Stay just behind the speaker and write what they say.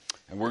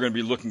And we're going to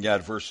be looking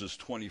at verses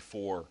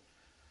 24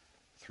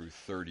 through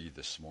 30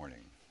 this morning.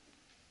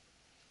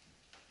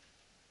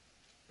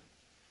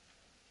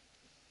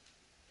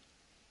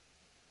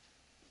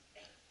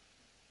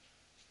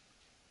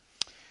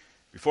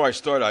 Before I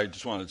start, I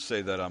just wanted to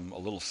say that I'm a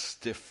little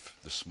stiff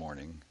this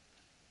morning.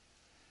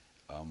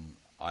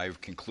 I've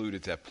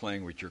concluded that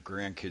playing with your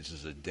grandkids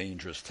is a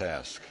dangerous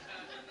task.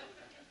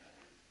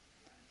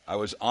 I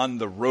was on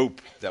the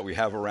rope that we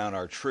have around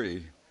our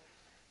tree,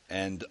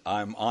 and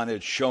I'm on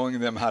it showing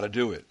them how to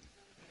do it.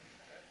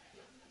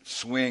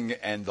 Swing,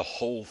 and the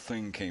whole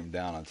thing came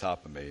down on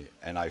top of me,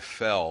 and I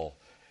fell,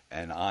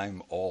 and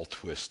I'm all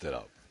twisted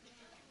up.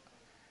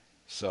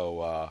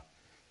 So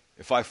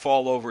if I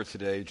fall over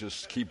today,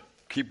 just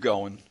keep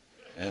going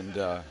and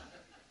have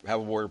a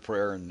word of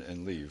prayer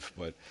and leave.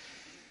 But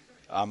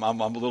I'm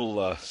a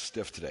little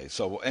stiff today.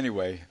 So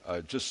anyway,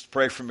 just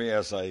pray for me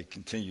as I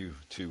continue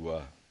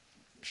to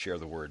share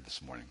the word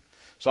this morning.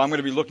 So I'm going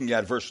to be looking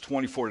at verse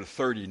 24 to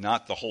 30,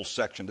 not the whole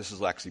section. This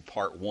is actually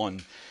part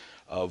one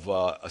of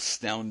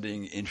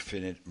Astounding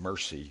Infinite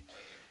Mercy.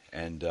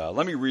 And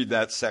let me read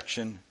that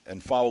section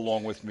and follow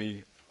along with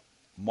me.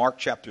 Mark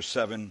chapter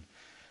 7,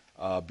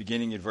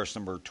 beginning in verse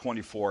number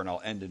 24, and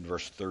I'll end in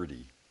verse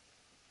 30.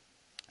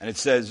 And it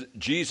says,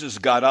 Jesus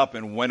got up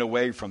and went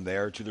away from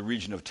there to the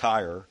region of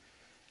Tyre.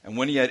 And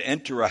when he had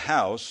entered a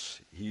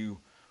house, he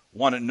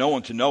wanted no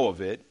one to know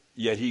of it,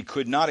 yet he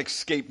could not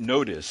escape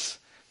notice.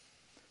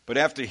 But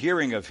after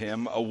hearing of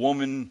him, a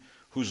woman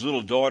whose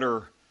little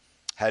daughter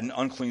had an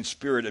unclean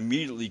spirit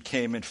immediately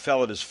came and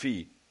fell at his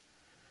feet.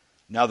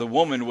 Now the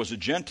woman was a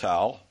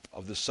Gentile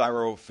of the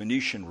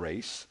Syrophoenician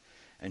race,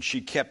 and she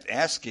kept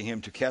asking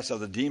him to cast out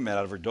the demon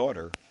out of her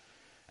daughter.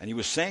 And he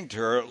was saying to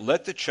her,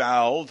 Let the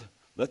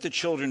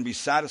children be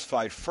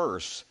satisfied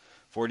first,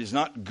 for it is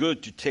not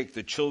good to take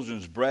the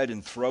children's bread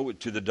and throw it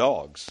to the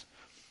dogs.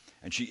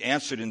 And she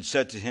answered and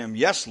said to him,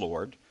 Yes,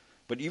 Lord,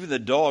 but even the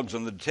dogs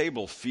on the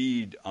table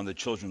feed on the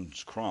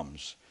children's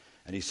crumbs.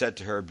 And he said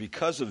to her,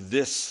 Because of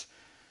this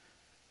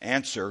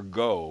answer,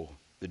 go.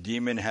 The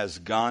demon has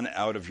gone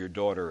out of your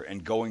daughter.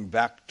 And going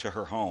back to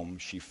her home,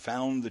 she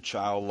found the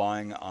child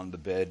lying on the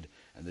bed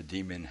and the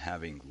demon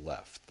having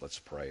left. Let's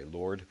pray.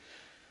 Lord,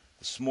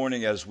 this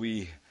morning as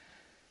we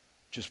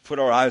just put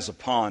our eyes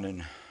upon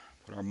and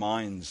put our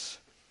minds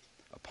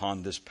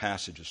upon this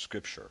passage of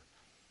Scripture,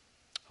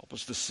 help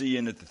us to see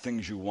in it the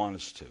things you want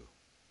us to.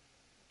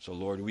 So,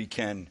 Lord, we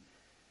can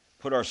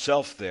put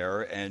ourselves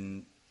there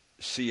and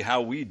see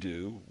how we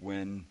do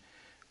when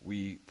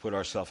we put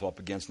ourselves up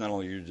against not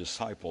only your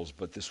disciples,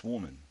 but this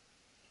woman.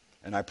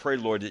 And I pray,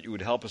 Lord, that you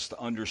would help us to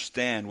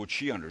understand what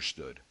she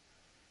understood,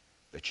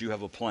 that you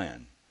have a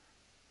plan,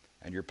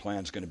 and your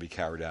plan is going to be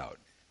carried out,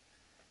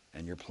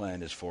 and your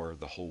plan is for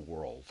the whole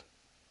world.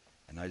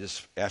 And I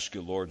just ask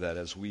you, Lord, that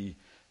as we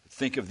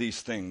think of these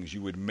things,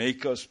 you would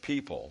make us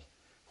people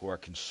who are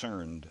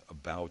concerned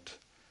about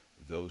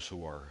those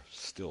who are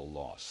still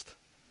lost.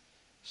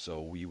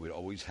 So we would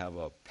always have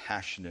a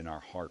passion in our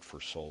heart for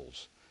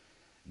souls,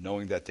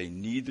 knowing that they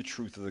need the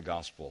truth of the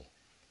gospel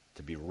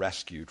to be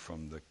rescued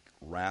from the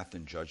wrath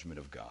and judgment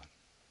of God.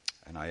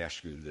 And I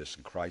ask you this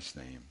in Christ's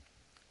name.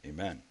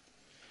 Amen.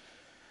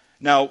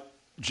 Now,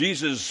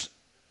 Jesus,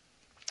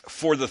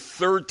 for the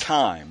third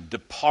time,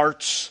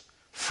 departs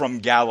from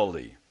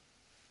Galilee.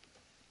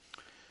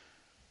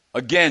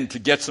 Again, to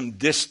get some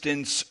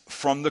distance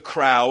from the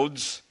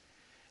crowds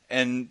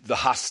and the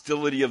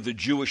hostility of the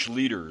Jewish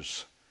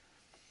leaders.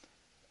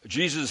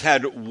 Jesus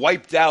had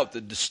wiped out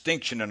the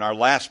distinction in our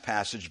last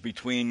passage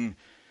between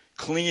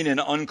clean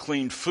and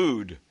unclean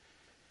food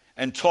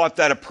and taught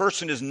that a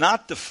person is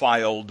not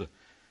defiled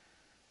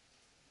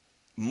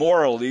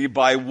morally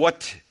by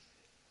what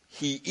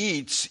he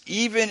eats,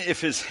 even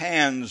if his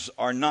hands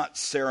are not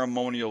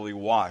ceremonially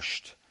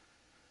washed.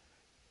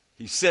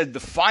 He said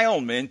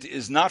defilement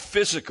is not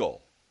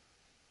physical.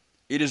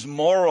 It is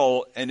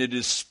moral and it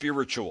is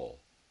spiritual.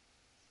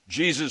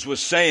 Jesus was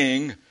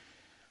saying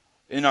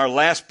in our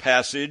last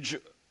passage,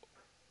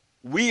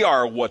 we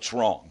are what's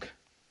wrong.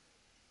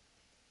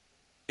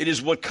 It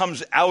is what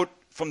comes out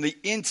from the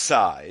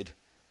inside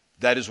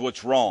that is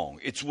what's wrong.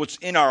 It's what's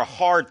in our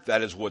heart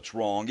that is what's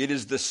wrong. It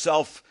is the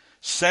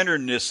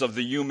self-centeredness of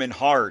the human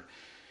heart.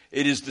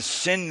 It is the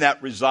sin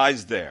that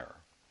resides there.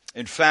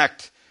 In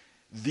fact,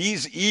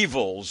 these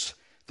evils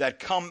that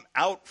come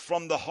out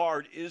from the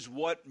heart is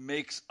what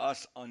makes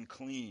us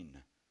unclean.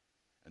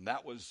 And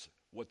that was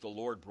what the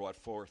Lord brought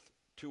forth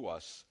to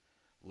us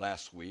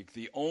last week.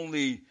 The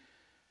only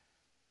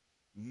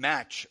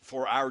match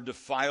for our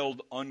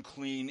defiled,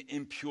 unclean,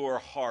 impure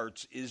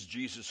hearts is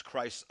Jesus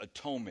Christ's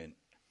atonement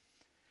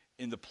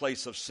in the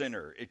place of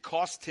sinner. It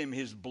cost him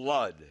his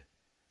blood.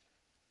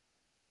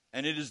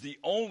 And it is the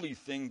only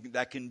thing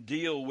that can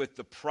deal with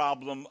the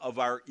problem of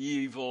our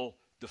evil,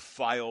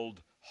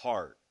 defiled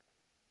heart.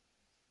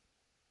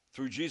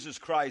 Through Jesus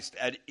Christ,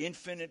 at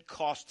infinite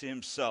cost to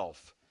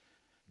himself,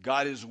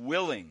 God is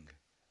willing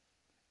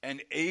and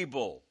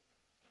able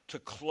to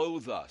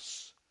clothe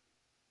us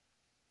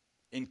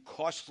in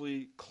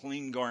costly,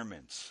 clean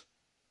garments.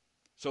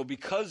 So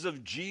because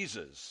of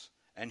Jesus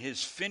and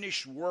his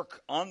finished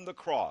work on the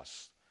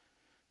cross,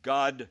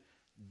 God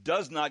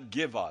does not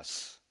give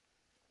us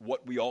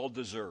what we all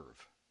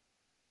deserve.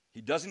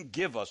 He doesn't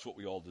give us what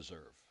we all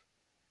deserve.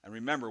 And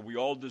remember, we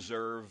all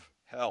deserve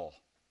hell.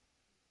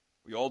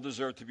 We all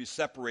deserve to be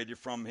separated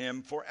from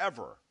him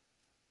forever.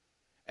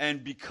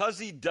 And because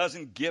he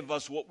doesn't give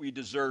us what we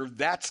deserve,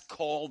 that's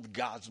called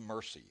God's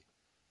mercy.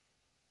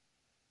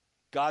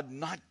 God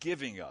not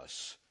giving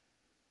us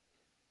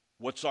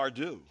what's our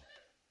due.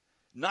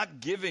 Not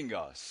giving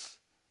us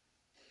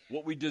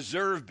what we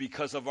deserve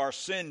because of our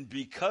sin,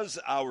 because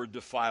our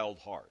defiled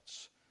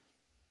hearts.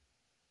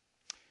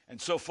 And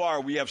so far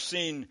we have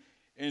seen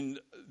in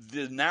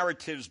the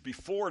narratives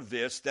before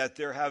this that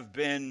there have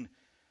been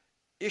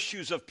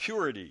issues of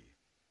purity.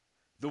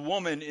 The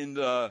woman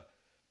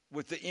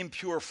with the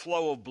impure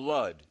flow of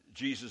blood,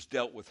 Jesus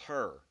dealt with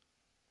her.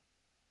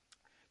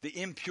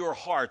 The impure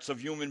hearts of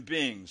human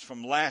beings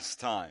from last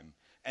time.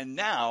 And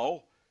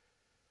now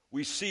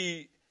we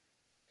see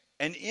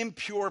an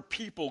impure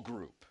people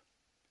group.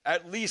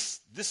 At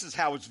least this is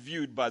how it's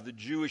viewed by the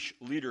Jewish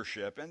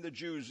leadership and the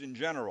Jews in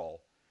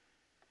general.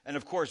 And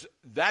of course,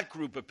 that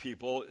group of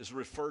people is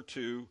referred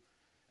to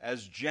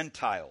as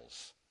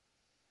Gentiles.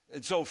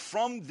 And so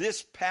from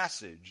this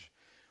passage,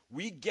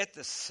 we get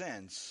the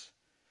sense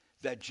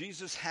that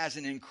Jesus has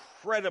an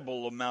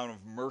incredible amount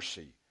of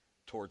mercy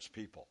towards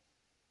people.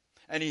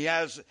 And he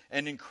has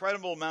an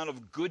incredible amount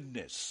of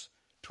goodness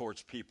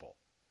towards people.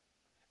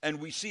 And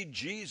we see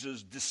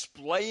Jesus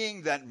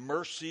displaying that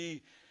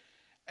mercy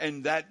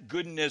and that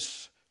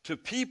goodness to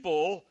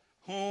people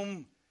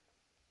whom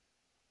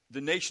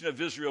the nation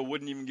of Israel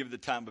wouldn't even give the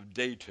time of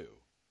day to.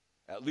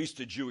 At least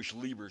the Jewish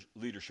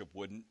leadership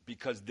wouldn't,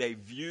 because they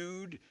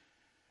viewed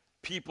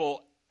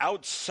people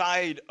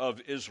outside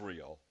of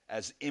Israel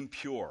as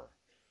impure.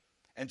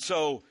 And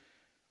so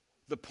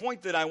the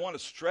point that I want to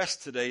stress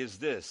today is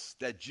this,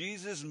 that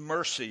Jesus'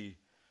 mercy,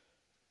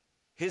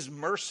 his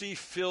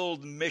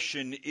mercy-filled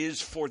mission is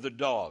for the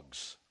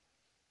dogs.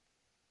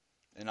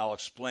 And I'll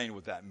explain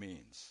what that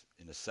means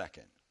in a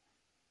second.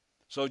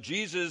 So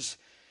Jesus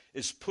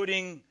is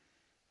putting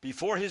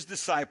before his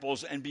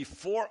disciples and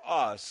before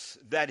us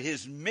that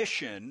his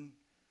mission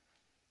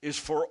is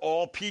for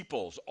all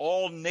peoples,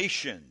 all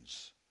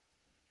nations.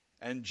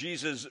 And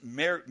Jesus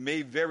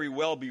may very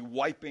well be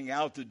wiping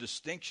out the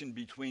distinction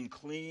between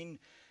clean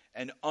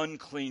and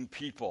unclean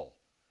people.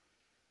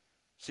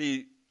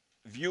 See,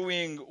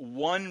 viewing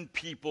one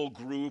people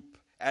group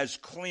as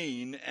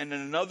clean and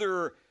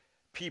another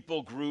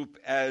people group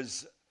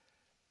as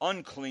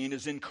unclean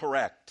is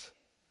incorrect.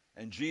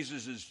 And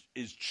Jesus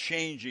is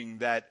changing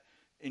that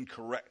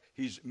incorrect.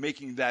 He's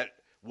making that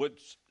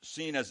what's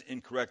seen as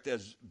incorrect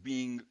as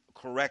being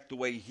correct the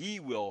way he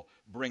will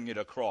bring it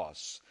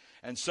across.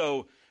 And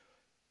so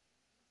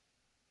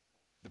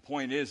the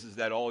point is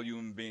that all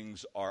human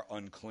beings are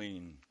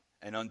unclean.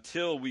 And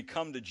until we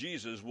come to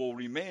Jesus, we'll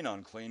remain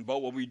unclean.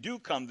 But when we do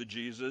come to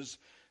Jesus,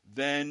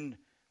 then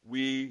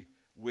we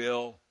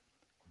will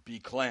be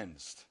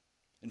cleansed.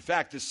 In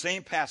fact, the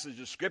same passage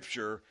of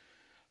Scripture,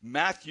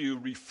 Matthew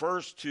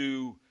refers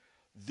to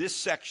this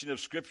section of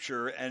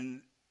Scripture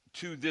and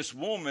to this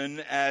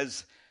woman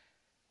as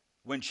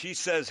when she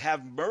says,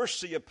 "Have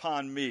mercy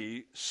upon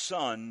me,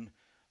 son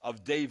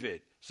of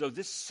David." So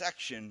this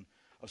section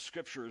of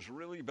Scripture is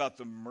really about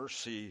the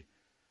mercy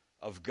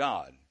of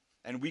God.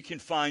 And we can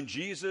find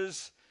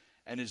Jesus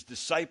and his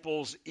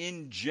disciples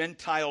in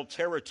Gentile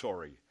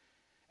territory.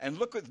 And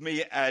look with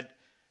me at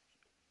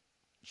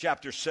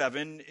chapter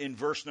 7 in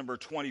verse number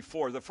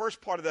 24. The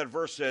first part of that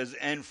verse says,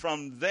 "And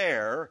from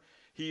there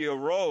he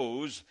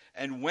arose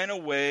and went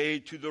away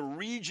to the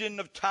region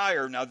of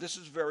Tyre." Now this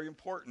is very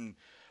important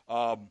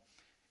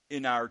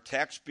in our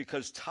text,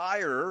 because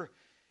Tyre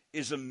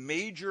is a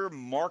major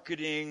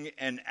marketing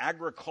and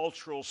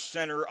agricultural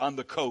center on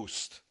the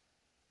coast.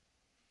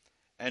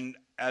 And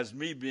as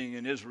me being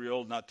in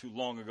Israel not too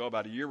long ago,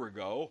 about a year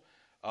ago,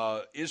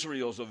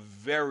 Israel is a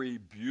very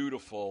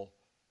beautiful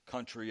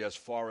country as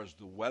far as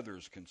the weather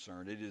is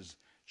concerned. It is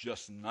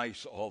just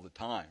nice all the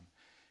time.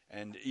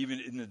 And even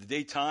in the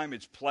daytime,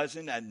 it's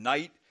pleasant. At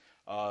night,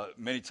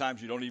 many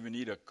times you don't even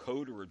need a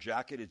coat or a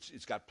jacket.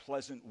 It's got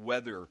pleasant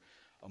weather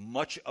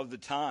much of the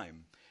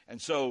time. And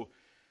so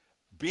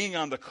being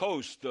on the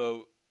coast,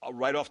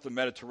 right off the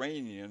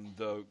Mediterranean,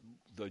 the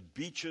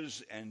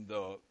beaches and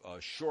the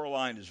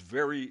shoreline is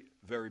very,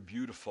 very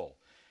beautiful.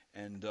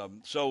 And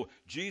so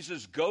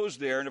Jesus goes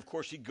there, and of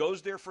course he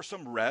goes there for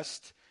some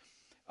rest.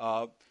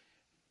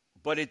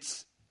 But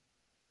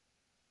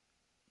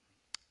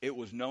it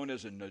was known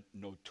as a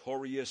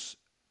notorious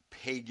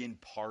pagan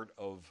part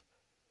of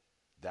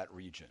that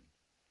region.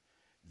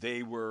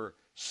 They were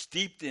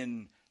steeped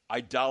in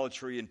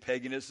idolatry and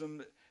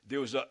paganism. There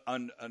was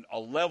a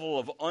level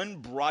of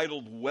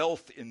unbridled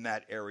wealth in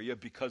that area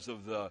because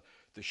of the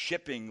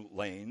shipping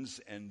lanes,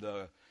 and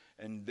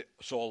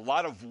so a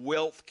lot of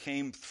wealth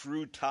came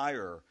through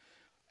Tyre.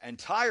 And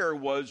Tyre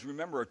was,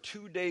 remember, a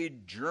 2-day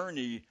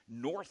journey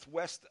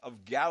northwest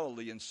of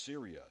Galilee in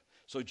Syria.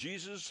 So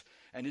Jesus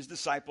and his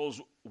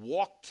disciples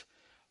walked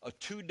a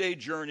 2-day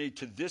journey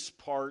to this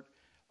part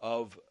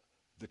of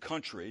the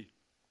country.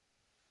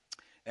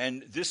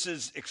 And this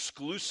is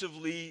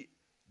exclusively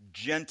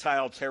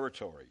Gentile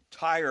territory.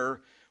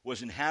 Tyre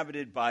was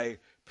inhabited by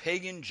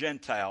pagan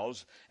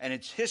Gentiles, and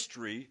its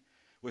history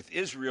with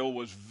Israel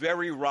was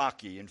very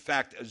rocky. In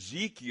fact,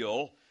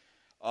 Ezekiel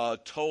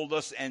told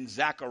us, and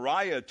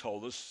Zechariah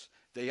told us,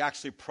 they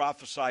actually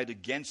prophesied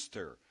against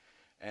her.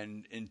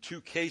 And in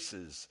 2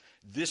 cases,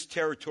 this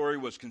territory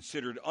was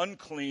considered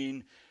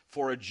unclean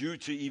for a Jew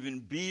to even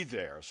be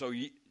there. So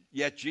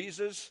yet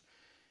Jesus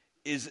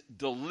is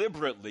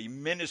deliberately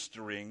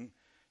ministering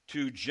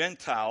to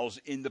Gentiles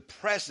in the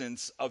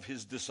presence of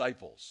his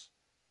disciples.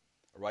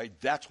 All right?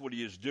 That's what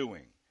he is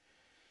doing.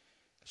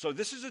 So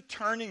this is a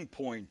turning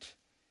point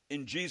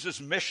in Jesus'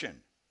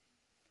 mission.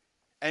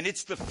 And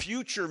it's the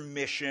future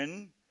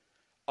mission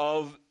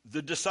of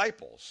the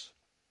disciples,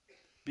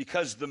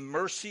 because the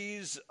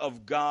mercies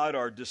of God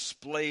are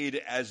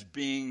displayed as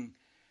being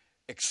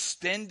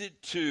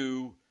extended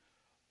to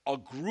a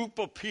group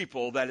of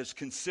people that is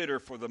considered,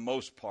 for the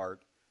most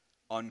part,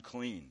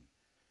 unclean.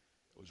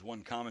 There was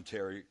one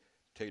commentator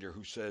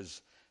who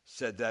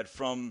said that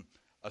from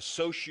a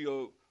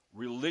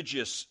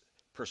socio-religious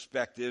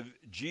perspective,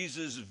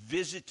 Jesus'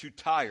 visit to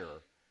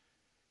Tyre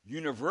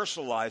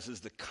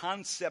universalizes the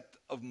concept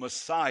of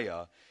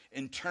Messiah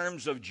in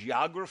terms of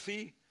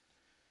geography,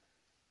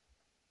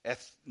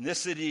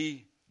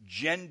 ethnicity,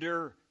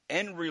 gender,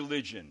 and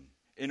religion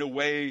in a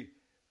way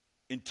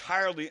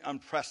entirely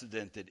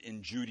unprecedented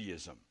in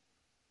Judaism.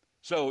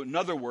 So, in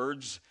other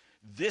words,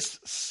 this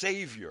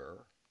Savior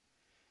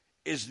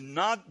is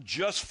not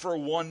just for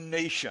one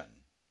nation,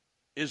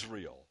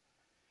 Israel.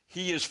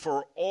 He is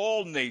for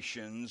all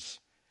nations,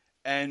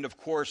 and of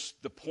course,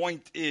 the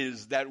point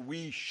is that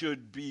we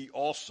should be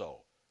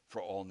also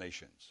for all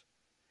nations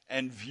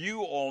and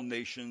view all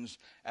nations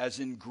as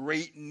in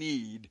great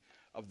need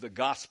of the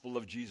gospel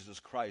of Jesus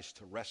Christ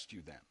to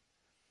rescue them.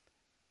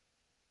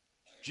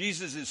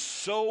 Jesus is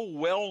so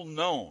well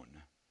known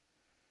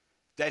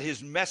that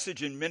his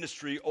message and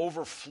ministry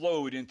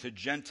overflowed into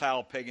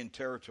Gentile pagan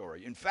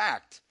territory. In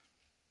fact,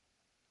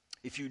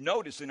 if you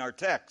notice in our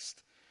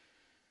text,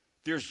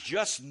 there's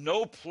just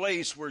no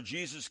place where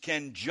Jesus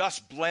can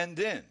just blend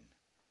in.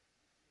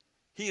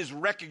 He is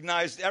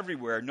recognized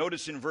everywhere.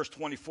 Notice in verse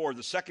 24,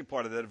 the second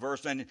part of that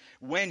verse, and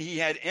when he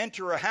had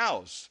entered a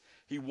house,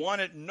 he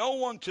wanted no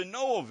one to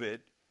know of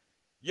it,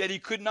 yet he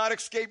could not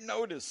escape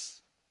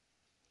notice.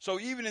 So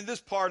even in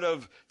this part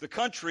of the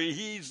country,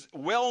 he's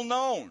well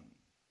known.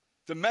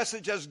 The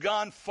message has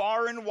gone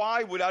far and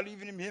wide without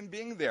even him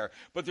being there.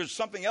 But there's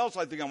something else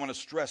I think I want to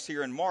stress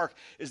here in Mark,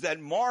 is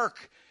that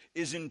Mark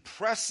is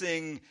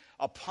impressing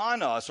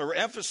upon us, or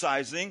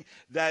emphasizing,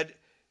 that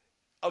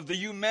of the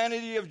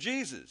humanity of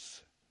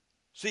Jesus.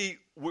 See,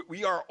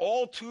 we are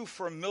all too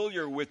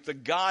familiar with the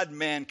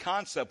God-man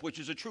concept, which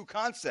is a true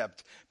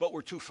concept, but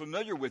we're too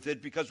familiar with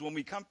it because when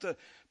we come to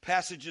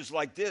passages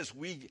like this,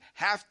 we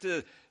have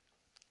to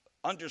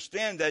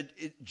understand that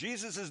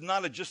Jesus is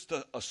not just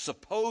a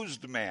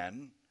supposed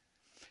man.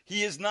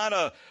 He is not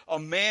a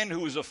man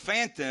who is a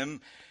phantom.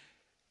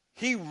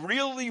 He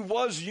really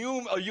was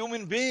a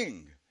human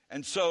being.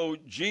 And so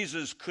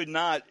Jesus could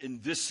not, in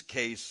this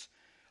case,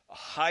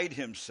 hide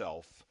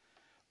himself.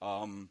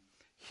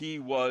 He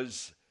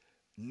was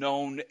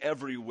known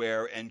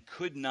everywhere and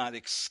could not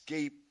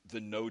escape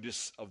the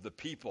notice of the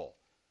people.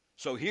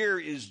 So here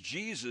is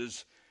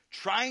Jesus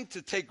trying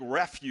to take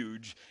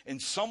refuge in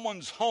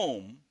someone's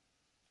home.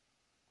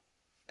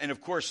 And of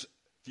course,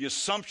 the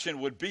assumption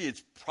would be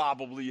it's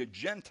probably a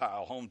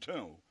Gentile home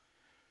too,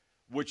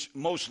 which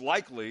most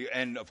likely,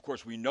 and of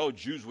course we know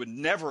Jews would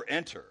never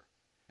enter.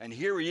 And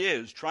here he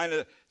is trying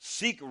to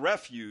seek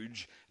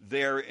refuge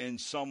there in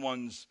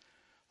someone's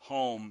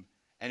home.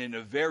 And in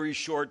a very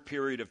short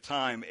period of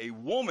time, a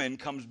woman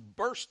comes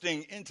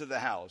bursting into the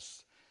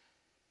house.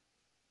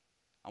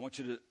 I want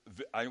you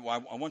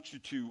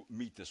to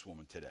meet this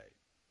woman today.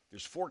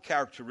 There's 4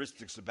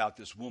 characteristics about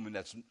this woman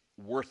that's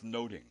worth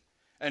noting.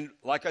 And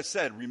like I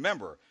said,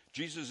 remember,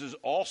 Jesus is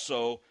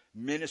also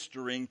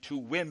ministering to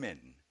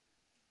women,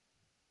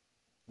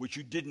 which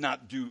you did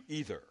not do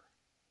either.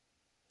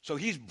 So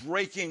he's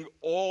breaking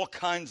all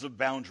kinds of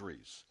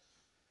boundaries.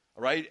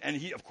 All right? And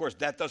he, of course,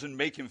 that doesn't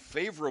make him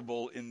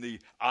favorable in the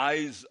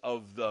eyes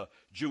of the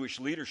Jewish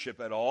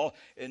leadership at all,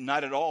 and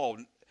not at all.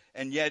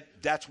 And yet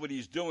that's what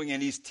he's doing.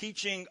 And he's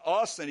teaching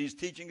us and he's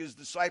teaching his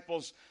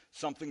disciples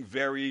something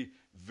very,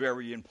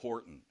 very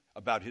important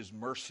about his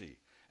mercy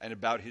and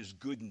about his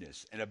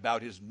goodness and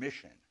about his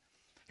mission.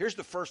 Here's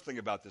the first thing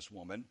about this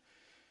woman.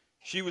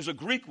 She was a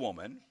Greek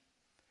woman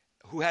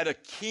who had a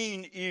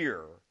keen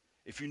ear.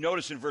 If you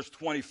notice in verse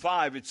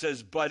 25, it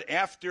says, but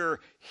after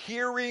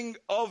hearing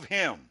of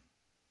him,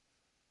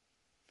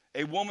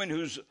 a woman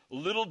whose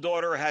little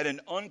daughter had an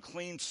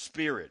unclean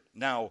spirit.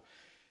 Now,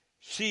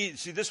 see,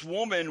 this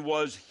woman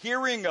was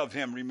hearing of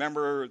him.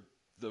 Remember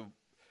the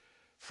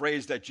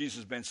phrase that Jesus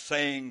has been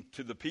saying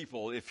to the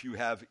people, if you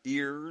have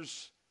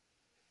ears,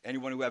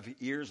 anyone who have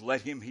ears,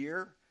 let him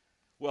hear.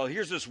 Well,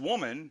 here's this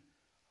woman,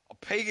 a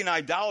pagan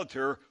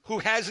idolater who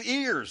has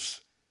ears.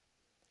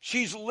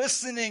 She's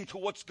listening to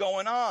what's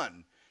going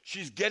on.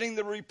 She's getting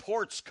the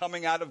reports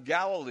coming out of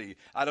Galilee,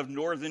 out of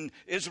northern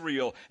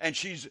Israel, and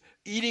she's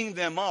eating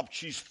them up.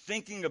 She's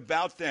thinking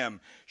about them.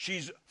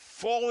 She's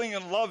falling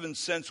in love, in a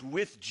sense,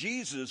 with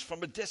Jesus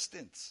from a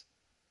distance.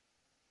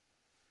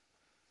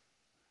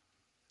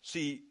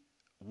 See,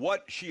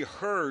 what she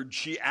heard,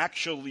 she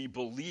actually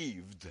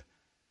believed.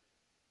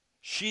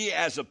 She,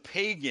 as a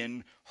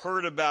pagan,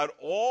 heard about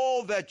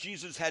all that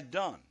Jesus had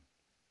done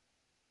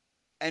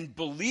and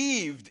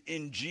believed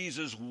in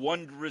Jesus'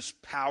 wondrous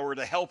power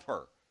to help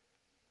her.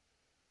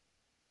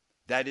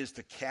 That is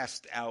to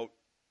cast out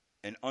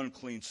an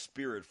unclean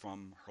spirit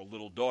from her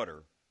little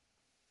daughter.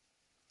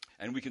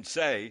 And we can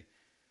say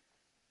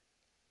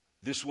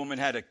this woman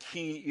had a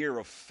keen ear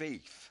of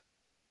faith.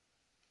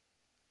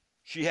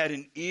 She had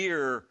an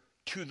ear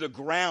to the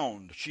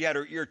ground. She had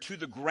her ear to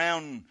the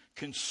ground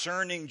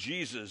concerning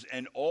Jesus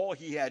and all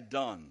he had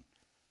done.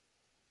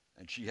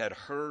 And she had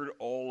heard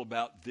all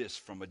about this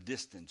from a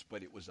distance,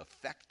 but it was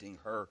affecting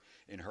her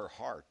in her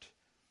heart.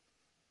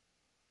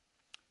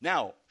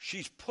 Now,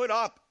 she's put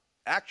up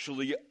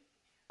actually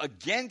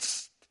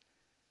against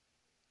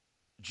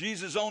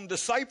Jesus' own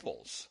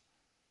disciples,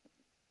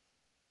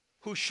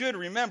 who should,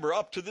 remember,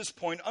 up to this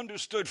point,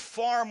 understood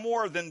far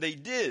more than they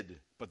did,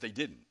 but they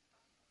didn't.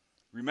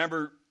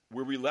 Remember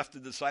where we left the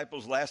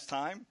disciples last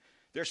time?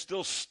 They're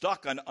still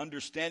stuck on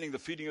understanding the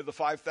feeding of the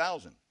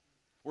 5,000.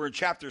 We're in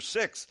chapter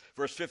 6,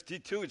 verse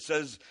 52. It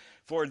says,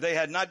 "For they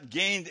had not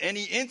gained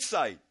any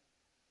insight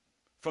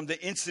from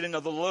the incident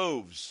of the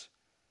loaves,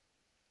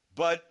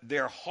 but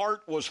their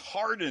heart was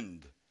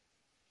hardened."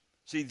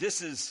 See,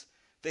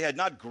 they had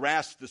not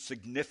grasped the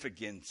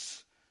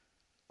significance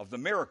of the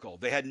miracle.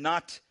 They had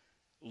not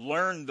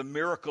learned the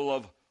miracle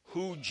of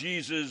who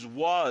Jesus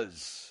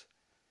was.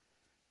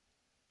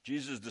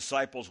 Jesus'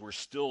 disciples were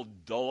still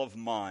dull of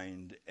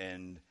mind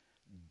and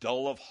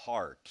dull of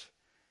heart.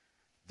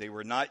 They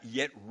were not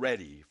yet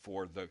ready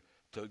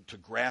to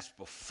grasp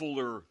a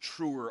fuller,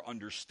 truer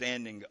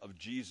understanding of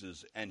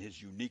Jesus and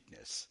his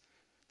uniqueness.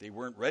 They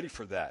weren't ready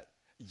for that.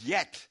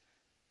 Yet,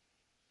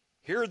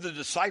 here are the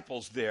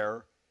disciples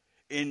there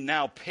in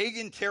now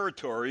pagan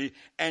territory,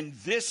 and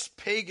this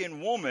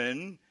pagan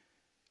woman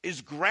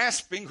is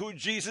grasping who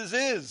Jesus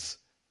is.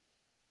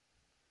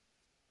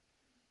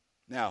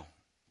 Now,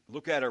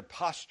 look at her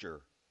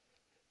posture.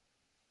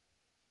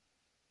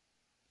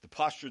 The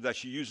posture that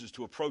she uses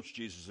to approach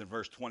Jesus in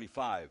verse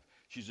 25.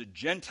 She's a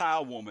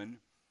Gentile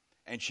woman,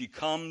 and she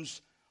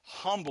comes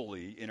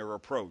humbly in her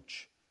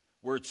approach,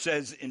 where it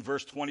says in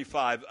verse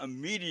 25,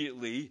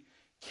 immediately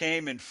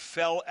came and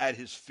fell at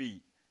his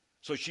feet.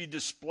 So she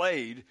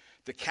displayed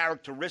the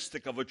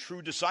characteristic of a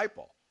true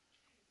disciple.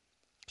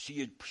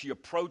 She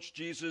approached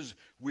Jesus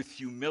with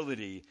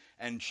humility,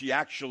 and she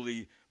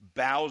actually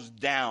bows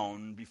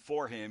down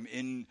before him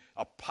in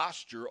a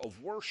posture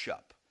of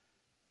worship.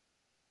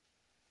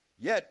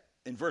 Yet,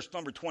 in verse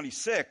number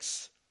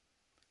 26,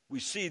 we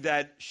see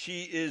that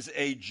she is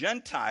a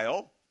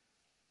Gentile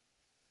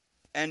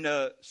and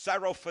a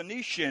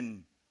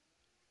Syrophoenician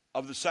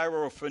of the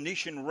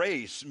Syrophoenician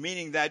race,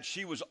 meaning that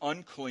she was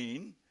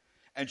unclean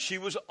and she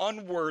was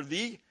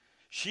unworthy.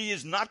 She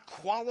is not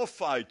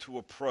qualified to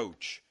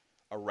approach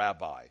a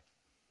rabbi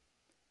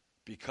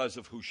because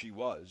of who she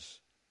was.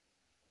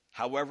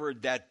 However,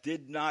 that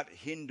did not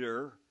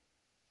hinder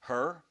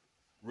her.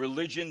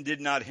 Religion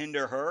did not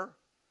hinder her.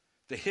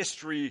 The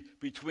history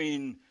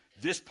between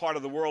this part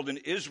of the world and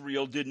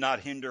Israel did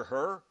not hinder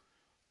her.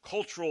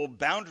 Cultural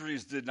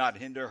boundaries did not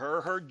hinder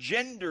her. Her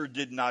gender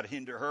did not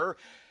hinder her.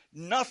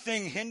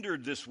 Nothing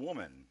hindered this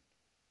woman.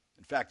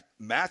 In fact,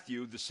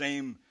 Matthew, the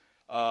same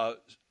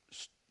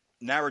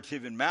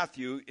narrative in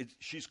Matthew,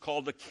 she's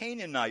called a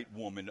Canaanite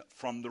woman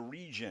from the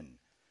region.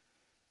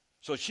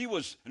 So she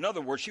was, in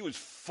other words, she was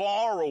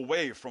far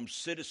away from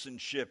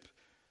citizenship,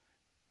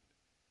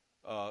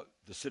 the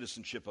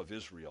citizenship of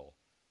Israel.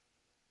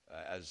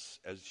 As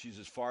she's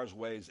as far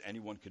away as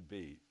anyone could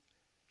be.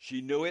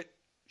 She knew it.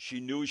 She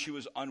knew she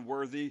was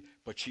unworthy,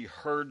 but she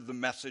heard the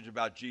message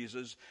about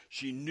Jesus.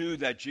 She knew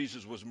that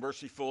Jesus was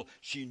merciful.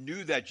 She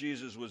knew that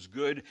Jesus was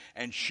good,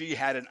 and she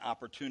had an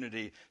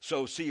opportunity.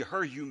 So, see,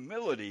 her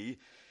humility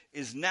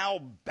is now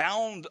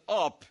bound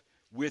up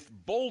with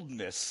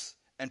boldness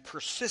and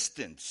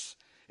persistence.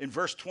 In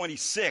verse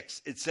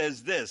 26, it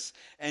says this,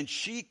 and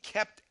she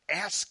kept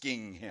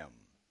asking him.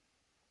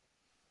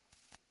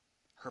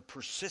 Her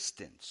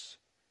persistence.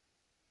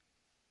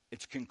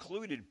 It's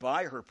concluded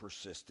by her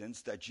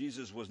persistence that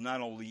Jesus was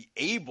not only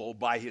able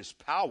by his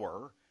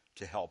power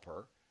to help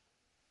her,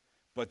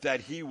 but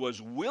that he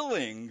was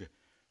willing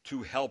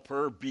to help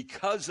her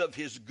because of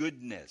his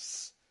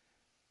goodness.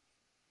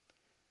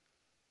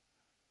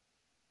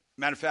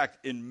 Matter of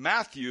fact, in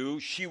Matthew,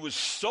 she was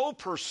so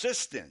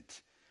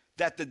persistent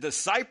that the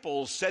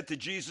disciples said to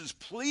Jesus,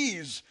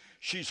 please,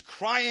 she's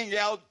crying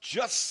out,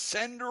 just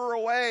send her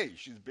away.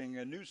 She's being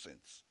a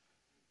nuisance.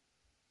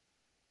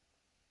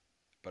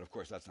 But of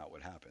course, that's not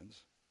what happens.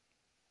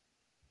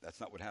 That's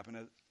not what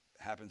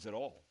happens at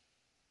all.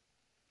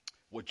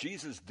 what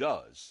Jesus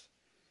does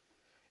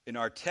in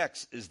our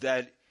text is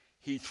that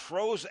he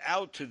throws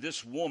out to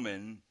this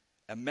woman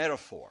a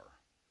metaphor.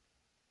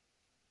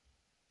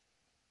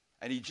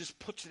 And he just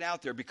puts it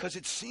out there because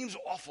it seems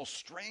awful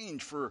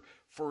strange for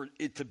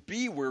it to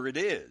be where it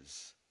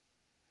is.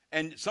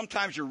 And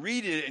sometimes you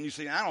read it and you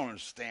say, I don't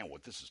understand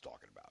what this is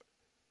talking about.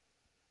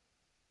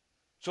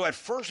 So at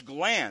first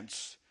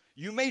glance,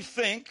 you may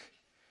think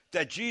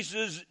that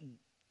Jesus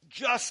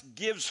just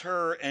gives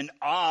her an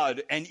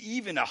odd and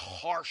even a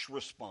harsh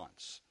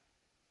response.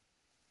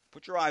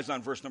 Put your eyes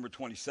on verse number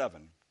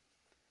 27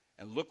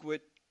 and look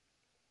what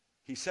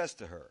he says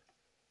to her.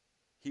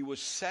 He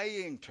was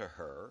saying to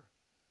her,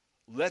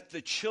 let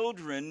the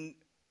children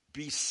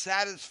be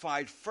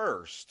satisfied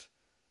first,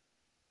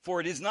 for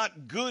it is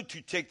not good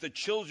to take the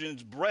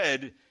children's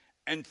bread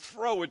and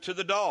throw it to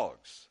the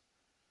dogs.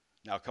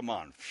 Now, come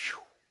on. Phew.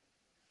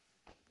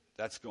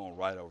 That's going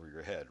right over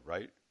your head,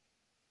 right?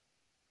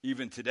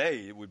 Even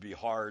today, it would be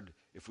hard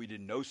if we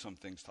didn't know some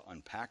things to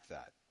unpack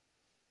that.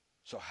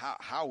 So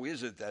how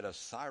is it that a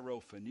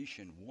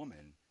Syrophoenician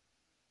woman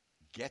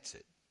gets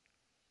it?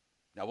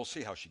 Now, we'll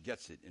see how she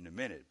gets it in a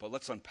minute, but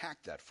let's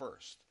unpack that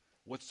first.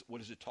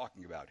 What is it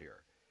talking about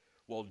here?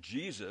 Well,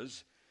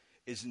 Jesus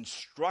is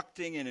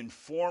instructing and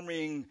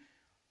informing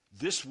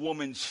this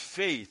woman's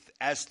faith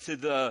as to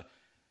the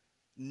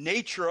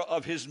nature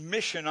of his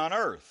mission on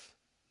earth.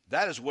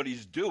 That is what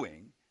he's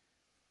doing.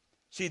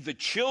 See, the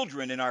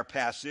children in our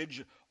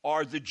passage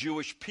are the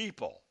Jewish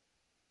people,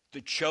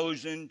 the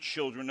chosen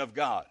children of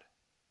God.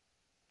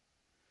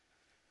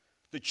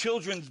 The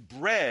children's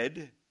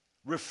bread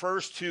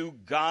refers to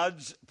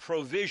God's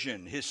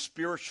provision, his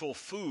spiritual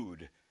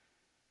food.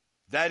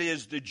 That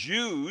is, the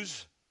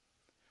Jews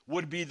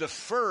would be the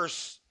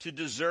first to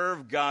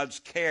deserve God's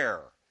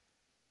care.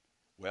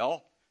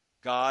 Well,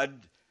 God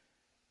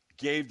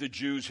gave the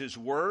Jews his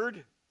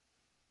word.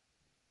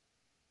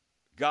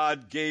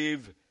 God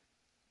gave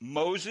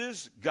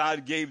Moses.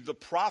 God gave the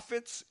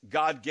prophets.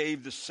 God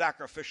gave the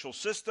sacrificial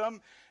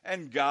system.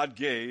 And God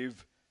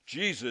gave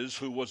Jesus,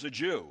 who was a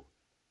Jew,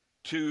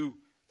 to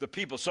the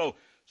people. So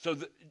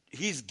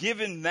he's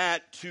given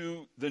that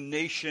to the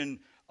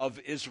nation of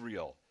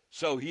Israel.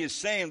 So he is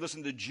saying,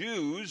 listen, the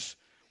Jews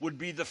would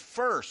be the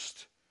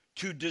first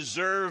to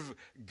deserve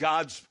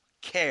God's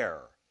care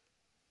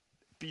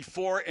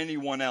before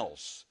anyone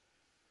else.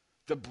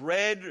 The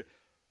bread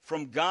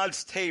from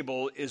God's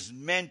table is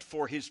meant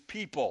for his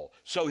people.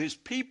 So his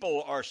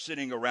people are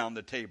sitting around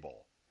the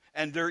table,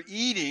 and they're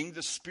eating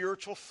the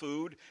spiritual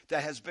food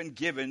that has been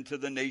given to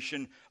the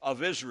nation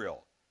of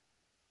Israel.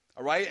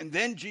 All right? And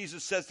then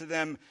Jesus says to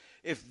them,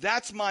 if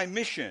that's my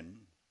mission,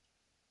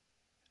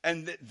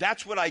 and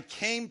that's what I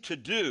came to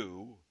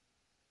do,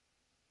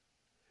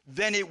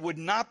 then it would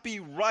not be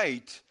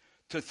right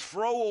to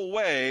throw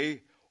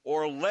away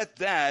or let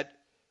that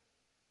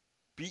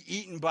be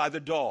eaten by the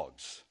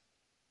dogs.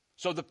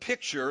 So the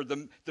picture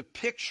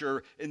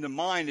in the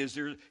mind is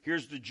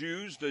here's the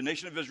Jews, the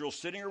nation of Israel,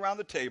 sitting around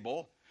the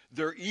table.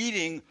 They're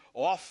eating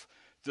off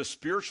the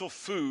spiritual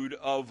food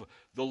of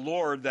the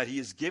Lord that he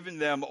has given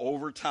them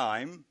over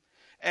time.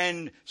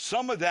 And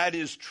some of that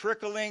is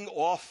trickling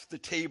off the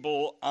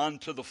table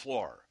onto the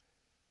floor.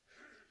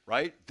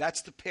 Right?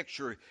 That's the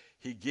picture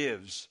he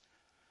gives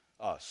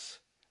us.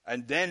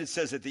 And then it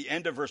says at the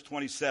end of verse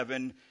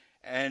 27,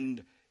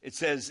 and it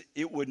says,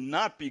 it would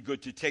not be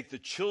good to take the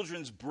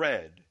children's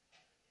bread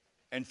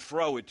and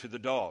throw it to the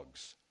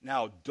dogs.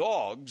 Now,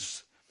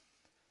 dogs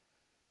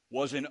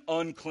was an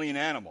unclean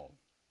animal.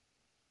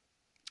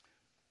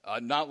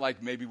 Not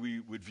like maybe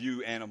we would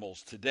view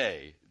animals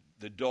today.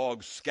 The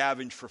dogs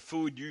scavenged for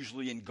food,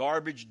 usually in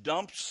garbage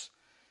dumps,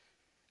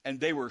 and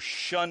they were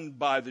shunned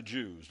by the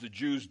Jews. The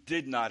Jews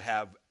did not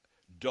have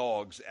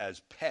dogs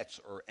as pets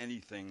or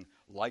anything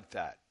like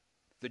that.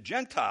 The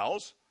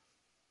Gentiles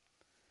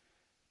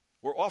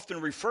were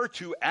often referred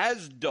to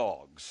as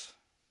dogs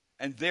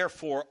and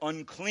therefore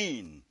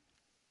unclean.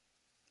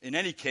 In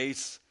any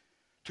case,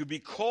 to be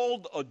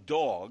called a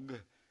dog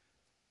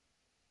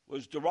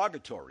was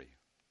derogatory.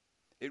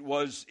 It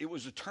was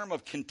a term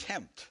of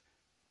contempt.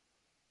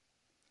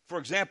 For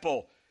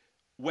example,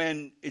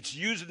 when it's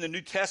used in the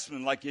New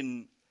Testament, like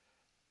in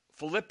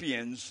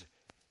Philippians,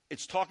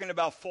 it's talking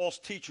about false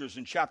teachers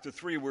in chapter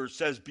 3 where it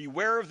says,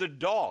 beware of the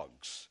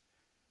dogs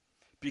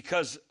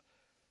because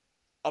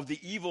of the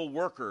evil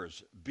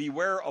workers.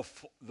 Beware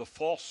of the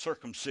false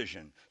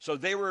circumcision. So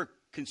they were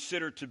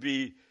considered to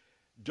be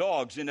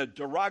dogs in a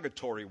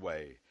derogatory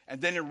way.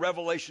 And then in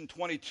Revelation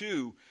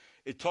 22,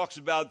 it talks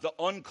about the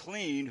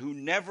unclean who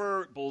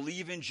never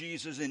believe in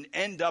Jesus and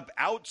end up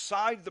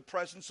outside the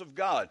presence of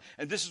God.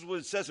 And this is what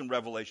it says in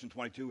Revelation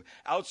 22.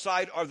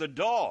 Outside are the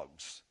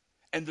dogs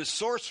and the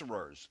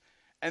sorcerers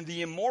and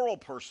the immoral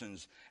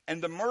persons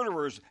and the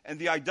murderers and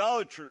the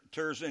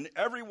idolaters, and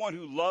everyone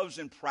who loves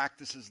and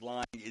practices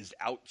lying is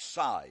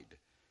outside.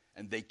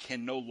 And they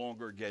can no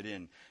longer get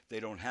in. They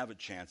don't have a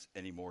chance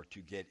anymore to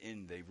get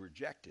in. They've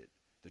rejected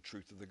the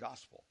truth of the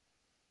gospel.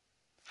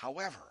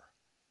 However,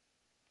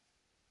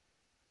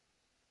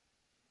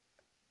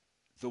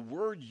 the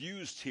word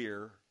used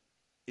here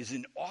is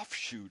an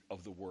offshoot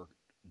of the word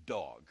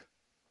dog.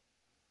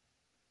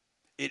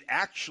 It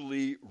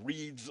actually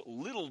reads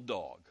little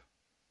dog.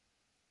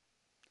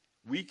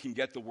 We can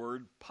get the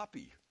word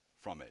puppy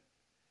from it.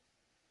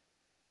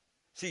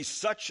 See,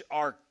 such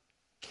are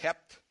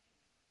kept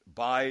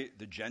by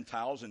the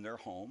Gentiles in their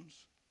homes.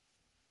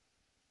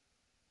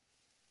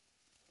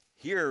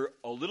 Here,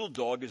 a little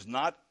dog is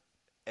not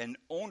an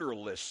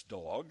ownerless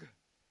dog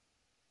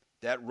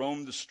that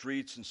roamed the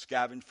streets and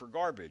scavenged for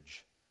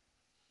garbage.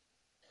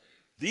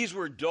 These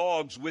were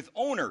dogs with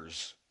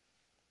owners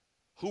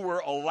who were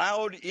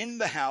allowed in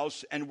the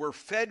house and were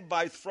fed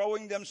by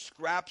throwing them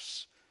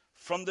scraps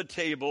from the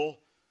table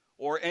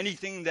or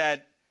anything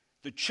that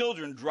the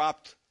children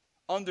dropped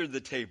under the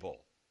table.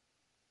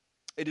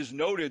 It is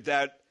noted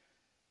that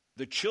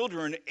the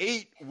children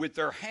ate with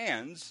their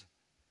hands,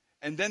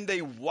 and then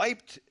they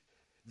wiped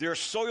their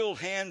soiled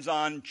hands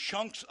on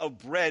chunks of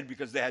bread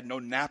because they had no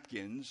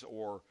napkins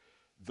or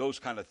those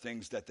kind of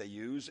things that they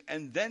use,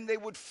 and then they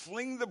would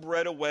fling the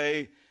bread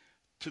away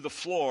to the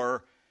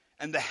floor,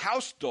 and the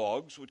house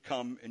dogs would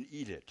come and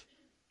eat it.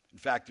 In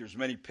fact, there's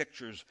many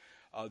pictures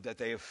that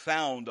they have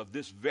found of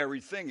this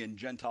very thing in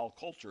Gentile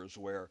cultures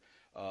where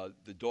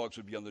the dogs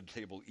would be under the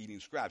table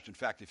eating scraps. In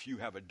fact, if you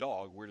have a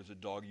dog, where does a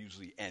dog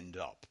usually end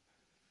up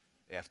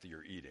after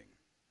you're eating?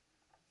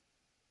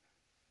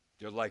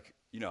 They're like,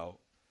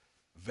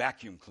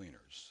 vacuum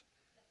cleaners.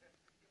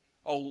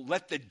 Oh,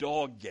 let the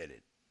dog get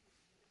it.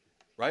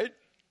 Right?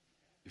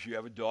 If you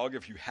have a dog,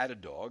 if you had a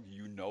dog,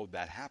 you know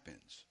that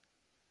happens.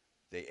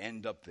 They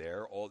end up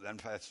there. In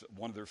fact, that's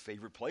one of their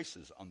favorite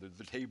places, under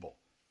the table.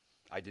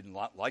 I did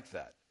not like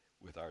that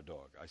with our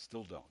dog. I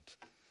still don't.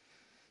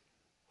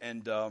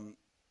 And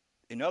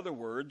in other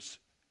words,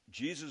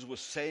 Jesus was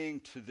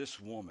saying to this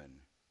woman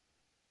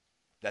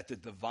that the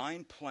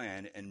divine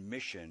plan and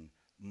mission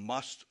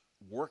must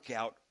work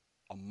out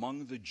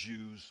among the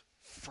Jews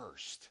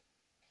first.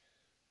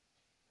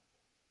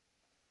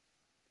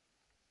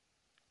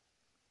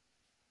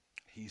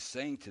 He's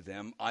saying to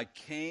them, I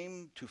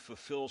came to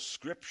fulfill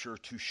Scripture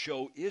to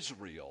show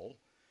Israel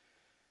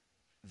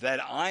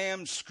that I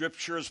am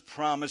Scripture's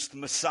promised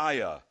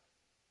Messiah.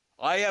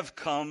 I have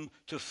come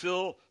to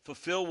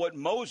fulfill what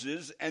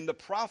Moses and the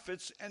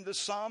prophets and the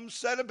Psalms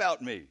said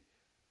about me.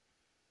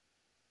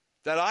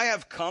 That I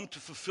have come to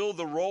fulfill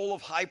the role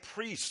of high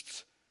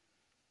priest.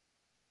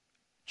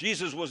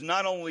 Jesus was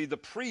not only the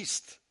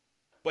priest,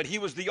 but he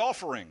was the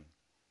offering.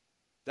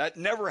 That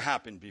never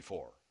happened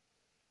before.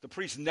 The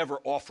priests never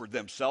offered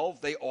themselves.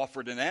 They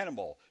offered an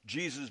animal.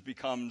 Jesus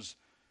becomes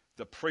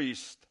the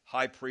priest,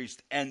 high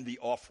priest, and the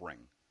offering.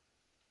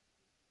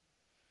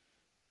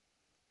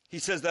 He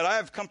says that I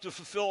have come to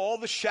fulfill all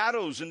the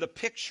shadows and the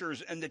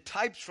pictures and the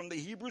types from the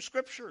Hebrew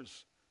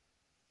Scriptures.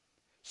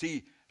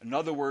 See, in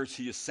other words,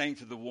 he is saying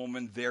to the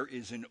woman, there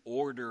is an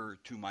order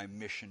to my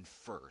mission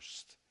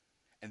first.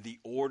 And the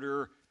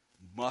order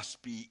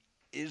must be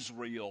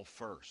Israel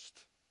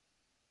first.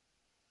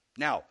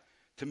 Now,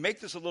 to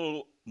make this a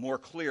little more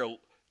clear,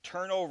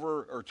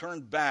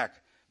 turn back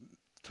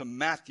to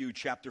Matthew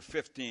chapter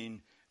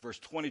 15, verse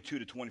 22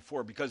 to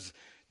 24, because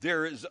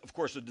there is, of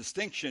course, a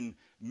distinction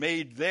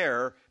made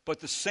there, but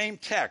the same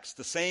text,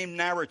 the same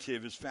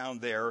narrative is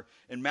found there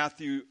in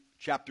Matthew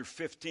chapter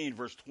 15,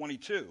 verse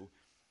 22.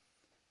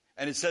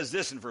 And it says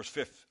this in verse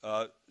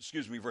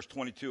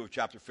 22 of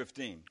chapter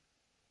 15.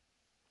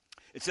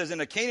 It says,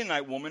 and a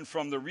Canaanite woman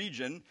from the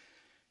region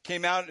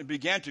came out and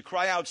began to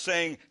cry out,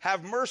 saying,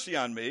 have mercy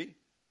on me,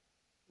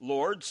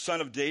 Lord,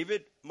 son of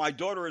David, my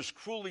daughter is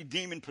cruelly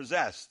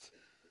demon-possessed.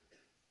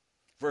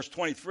 Verse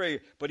 23,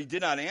 but he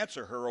did not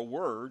answer her a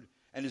word,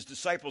 and his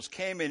disciples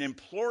came and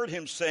implored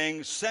him,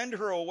 saying, send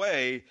her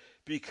away,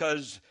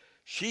 because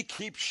she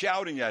keeps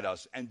shouting at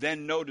us. And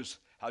then notice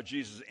how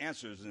Jesus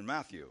answers in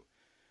Matthew.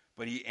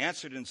 But he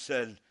answered and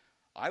said,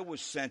 I was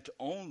sent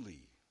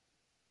only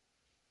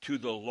to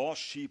the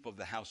lost sheep of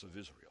the house of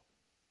Israel.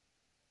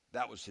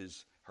 That was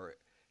his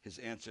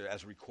answer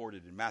as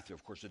recorded in Matthew.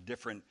 Of course, a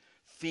different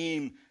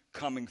theme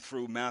coming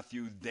through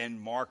Matthew than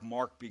Mark.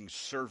 Mark being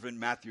servant,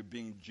 Matthew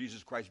being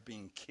Jesus Christ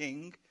being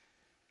king.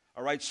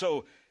 All right,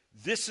 so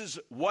this is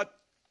what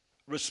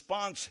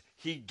response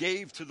he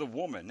gave to the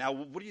woman. Now,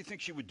 what do you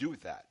think she would do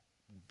with that?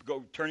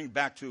 Turning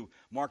back to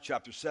Mark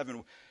chapter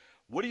 7,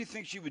 what do you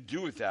think she would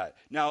do with that?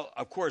 Now,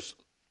 of course,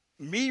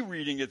 me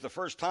reading it the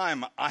first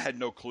time, I had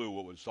no clue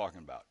what it was talking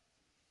about.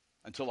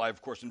 Until I,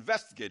 of course,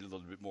 investigated a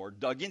little bit more,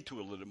 dug into it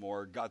a little bit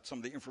more, got some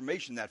of the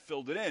information that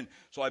filled it in,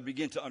 so I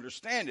begin to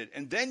understand it.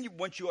 And then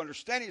once you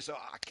understand it, you say,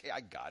 okay, I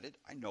got it.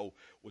 I know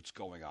what's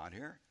going on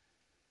here.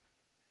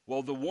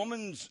 Well, the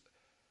woman's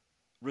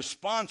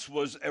response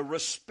was a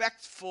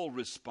respectful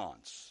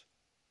response.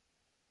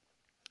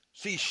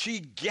 See,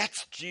 she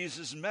gets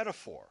Jesus'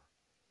 metaphor.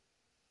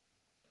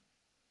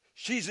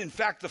 She's, in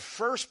fact, the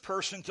first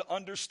person to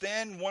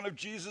understand one of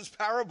Jesus'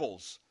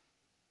 parables.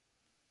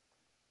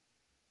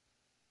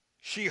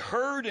 She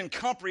heard and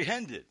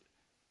comprehended.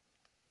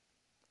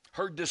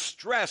 Her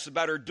distress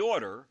about her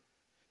daughter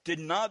did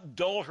not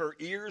dull her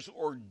ears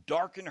or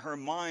darken her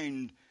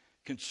mind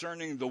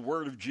concerning the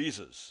word of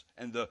Jesus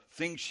and the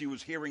things she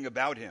was hearing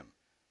about him.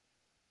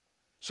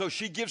 So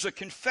she gives a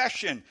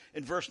confession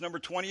in verse number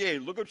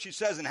 28. Look what she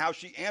says and how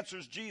she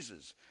answers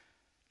Jesus.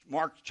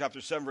 Mark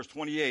chapter 7, verse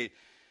 28.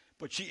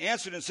 But she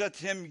answered and said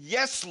to him,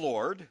 "Yes,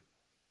 Lord."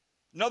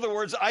 In other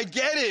words, I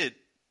get it.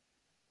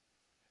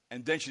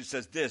 And then she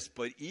says this,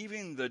 "But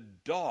even the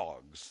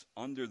dogs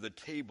under the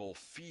table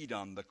feed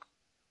on the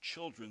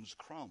children's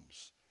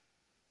crumbs."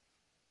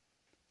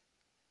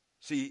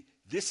 See,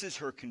 this is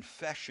her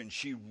confession.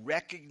 She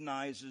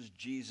recognizes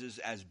Jesus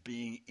as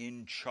being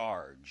in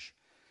charge.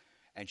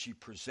 And she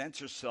presents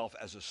herself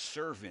as a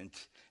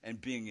servant and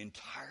being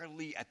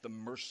entirely at the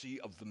mercy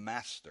of the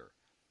master.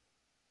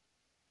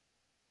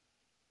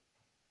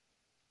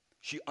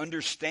 She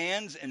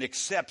understands and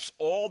accepts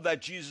all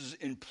that Jesus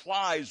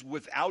implies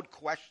without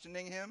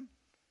questioning him,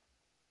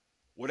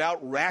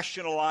 without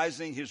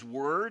rationalizing his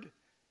word.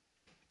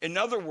 In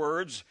other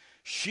words,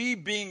 she,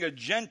 being a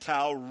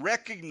Gentile,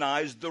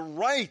 recognized the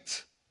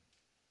right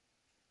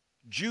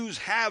Jews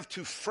have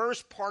to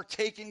first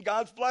partake in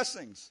God's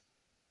blessings.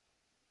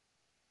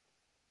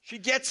 She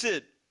gets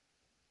it.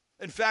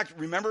 In fact,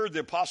 remember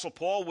the Apostle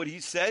Paul, what he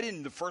said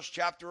in the first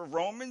chapter of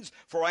Romans?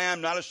 "For I am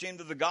not ashamed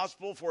of the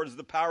gospel, for it is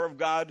the power of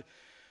God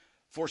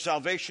for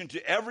salvation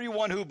to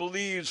everyone who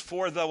believes,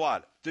 for the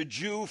what? The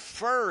Jew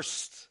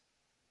first,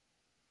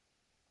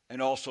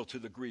 and also to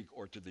the Greek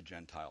or to the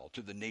Gentile,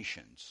 to the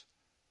nations."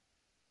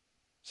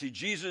 See,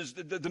 Jesus,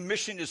 the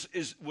mission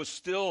was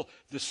still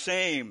the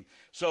same.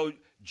 So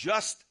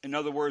just, in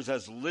other words,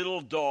 as little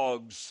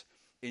dogs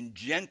in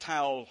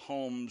Gentile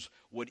homes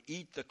would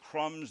eat the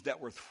crumbs that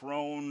were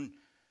thrown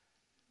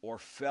or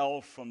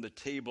fell from the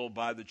table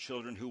by the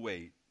children who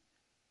ate,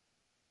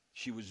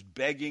 she was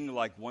begging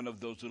like one of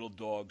those little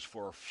dogs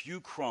for a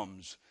few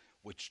crumbs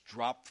which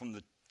dropped from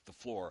the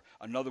floor.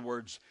 In other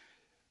words,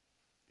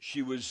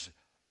 she was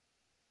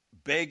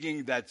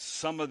begging that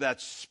some of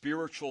that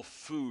spiritual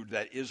food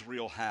that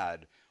Israel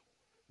had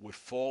would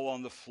fall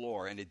on the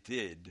floor, and it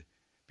did,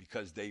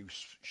 because they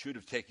should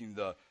have taken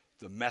the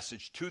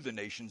message to the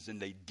nations,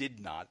 and they did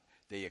not.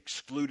 They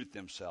excluded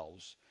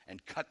themselves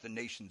and cut the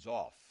nations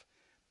off.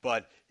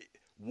 But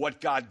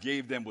what God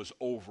gave them was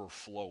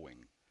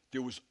overflowing.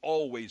 There was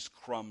always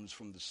crumbs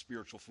from the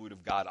spiritual food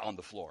of God on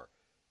the floor.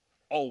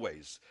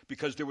 Always.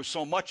 Because there was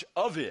so much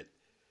of it.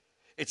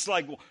 It's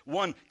like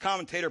one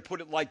commentator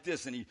put it like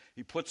this, and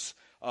he puts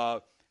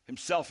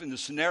himself in the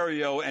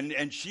scenario,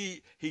 and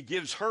he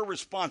gives her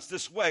response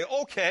this way.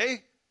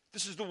 "Okay,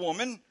 this is the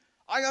woman.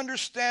 I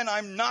understand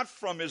I'm not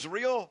from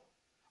Israel.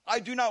 I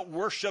do not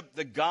worship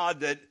the God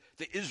that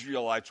the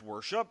Israelites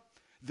worship.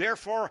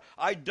 Therefore,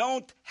 I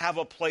don't have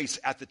a place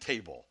at the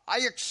table. I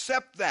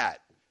accept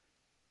that.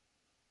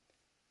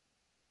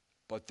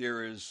 But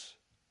there is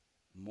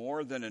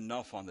more than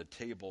enough on the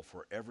table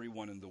for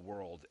everyone in the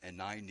world,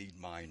 and I need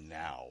mine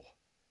now."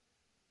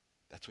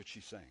 That's what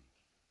she's saying.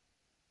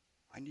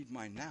 I need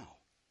mine now.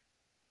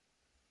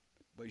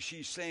 But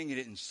she's saying it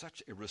in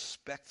such a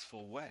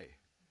respectful way.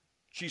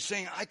 She's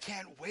saying, I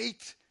can't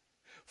wait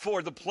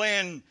for the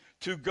plan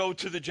to go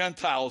to the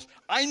Gentiles.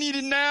 I need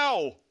it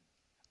now.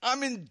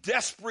 I'm in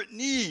desperate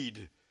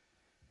need.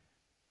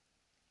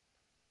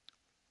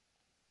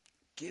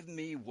 Give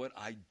me what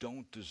I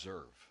don't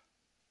deserve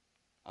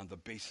on the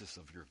basis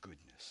of your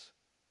goodness,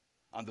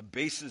 on the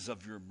basis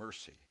of your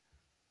mercy.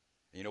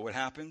 And you know what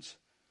happens?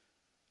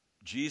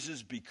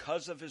 Jesus,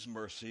 because of his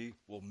mercy,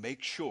 will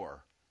make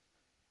sure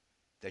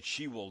that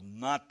she will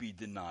not be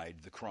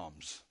denied the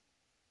crumbs.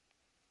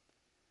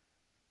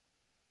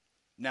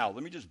 Now,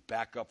 let me just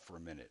back up for a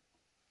minute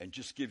and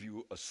just give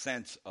you a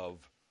sense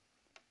of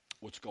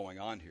what's going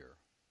on here.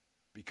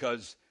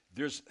 Because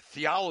there's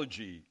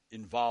theology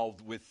involved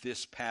with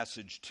this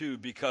passage too.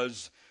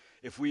 Because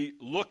if we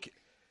look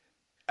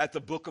at the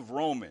book of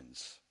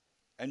Romans,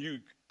 and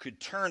you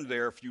could turn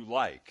there if you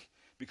like,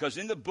 because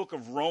in the book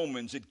of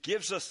Romans, it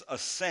gives us a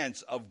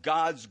sense of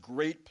God's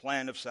great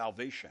plan of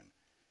salvation.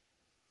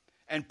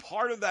 And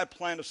part of that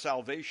plan of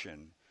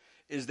salvation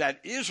is that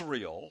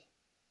Israel,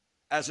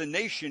 as a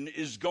nation,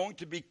 is going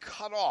to be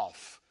cut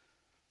off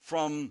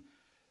from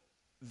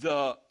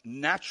the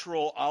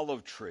natural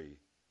olive tree.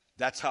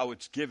 That's how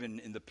it's given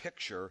in the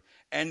picture.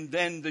 And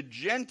then the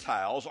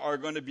Gentiles are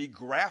going to be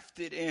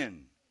grafted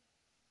in.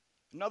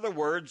 In other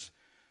words,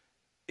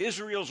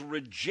 Israel's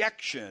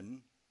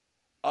rejection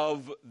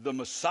of the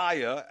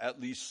Messiah,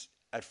 at least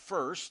at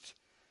first,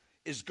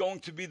 is going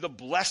to be the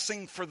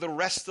blessing for the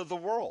rest of the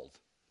world.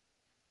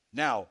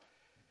 Now,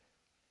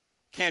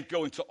 can't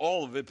go into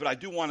all of it, but I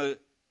do want to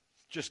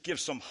just give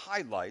some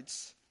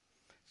highlights.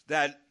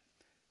 That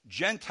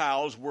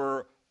Gentiles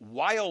were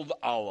wild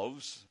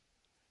olives.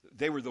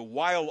 They were the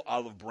wild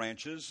olive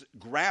branches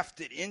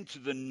grafted into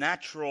the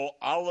natural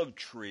olive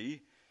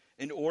tree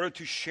in order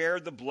to share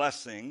the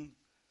blessing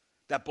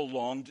that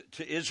belonged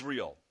to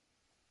Israel.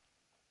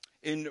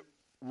 In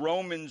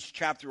Romans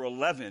chapter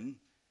 11,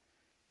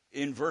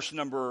 in verse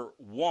number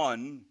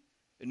 1,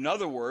 in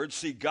other words,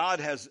 see, God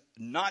has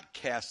not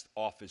cast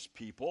off his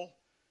people,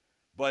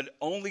 but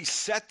only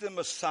set them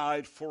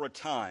aside for a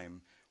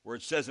time where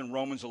it says in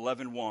Romans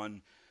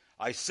 11:1,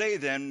 I say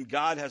then,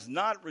 God has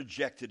not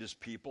rejected his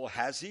people,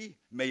 has he?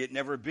 May it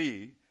never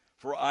be.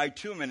 For I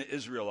too am an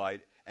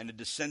Israelite and a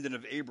descendant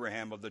of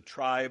Abraham of the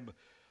tribe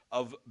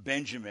of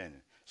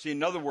Benjamin. See,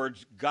 in other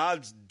words,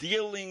 God's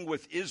dealing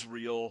with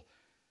Israel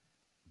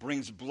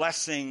brings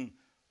blessing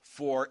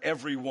for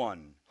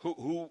everyone.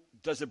 Who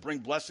does it bring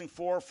blessing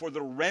for? For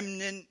the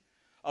remnant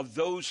of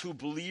those who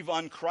believe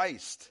on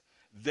Christ.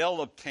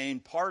 They'll obtain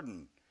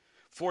pardon.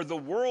 For the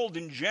world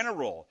in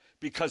general,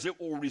 because it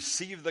will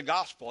receive the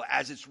gospel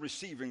as it's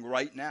receiving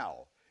right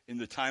now in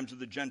the times of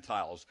the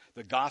Gentiles.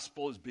 The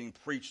gospel is being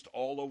preached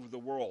all over the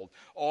world.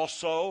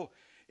 Also,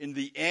 in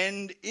the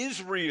end,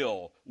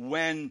 Israel,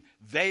 when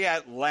they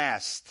at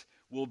last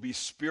will be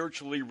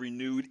spiritually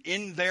renewed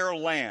in their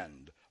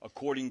land,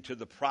 according to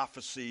the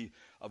prophecy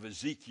of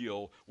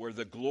Ezekiel, where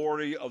the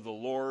glory of the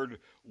Lord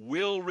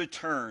will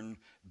return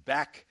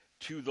back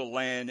to the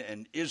land,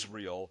 and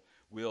Israel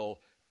will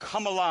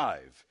come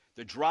alive.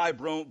 The dry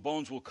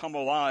bones will come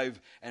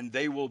alive, and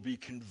they will be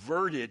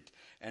converted.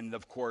 And,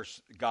 of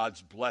course,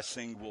 God's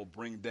blessing will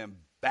bring them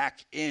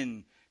back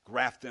in,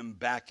 graft them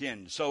back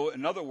in. So,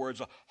 in other words,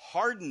 a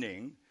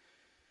hardening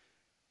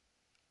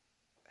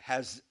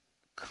has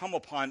come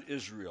upon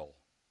Israel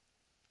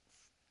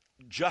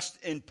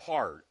just in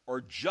part,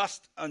 or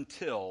just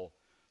until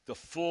the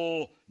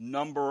full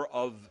number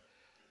of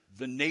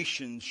the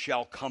nations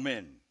shall come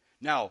in.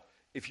 Now,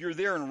 if you're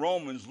there in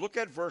Romans, look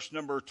at verse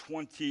number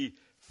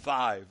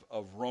 25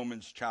 of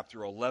Romans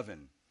chapter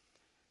 11.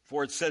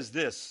 For it says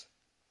this,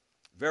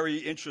 very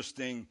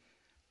interesting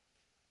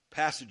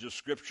passage of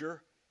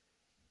Scripture.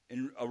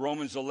 In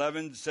Romans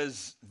 11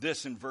 says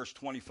this in verse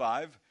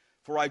 25,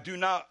 For I do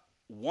not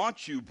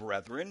want you,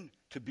 brethren,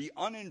 to be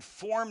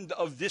uninformed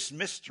of this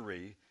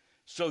mystery,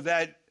 so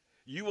that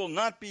you will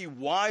not be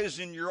wise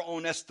in your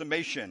own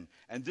estimation.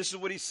 And this is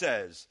what he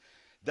says,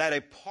 that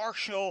a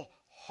partial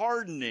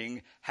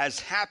hardening has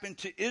happened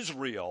to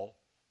Israel.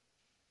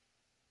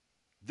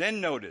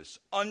 Then notice,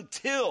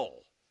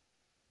 until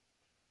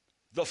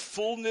the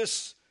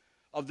fullness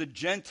of the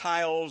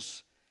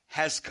Gentiles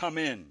has come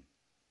in.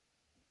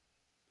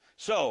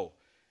 So,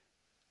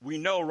 we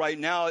know right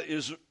now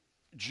is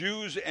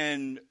Jews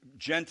and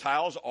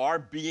Gentiles are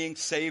being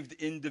saved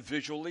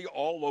individually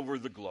all over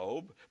the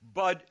globe,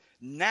 but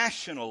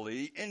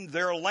nationally in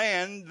their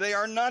land they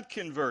are not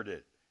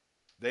converted.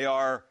 They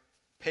are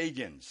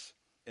pagans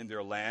in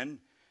their land.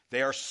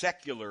 They are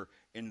secular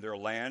in their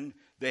land.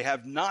 They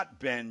have not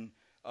been,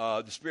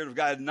 the Spirit of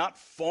God had not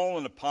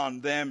fallen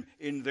upon them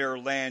in their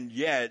land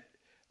yet,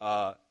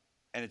 and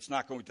it's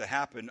not going to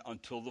happen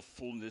until the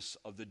fullness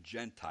of the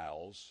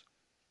Gentiles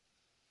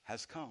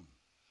has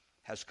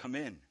come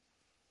in.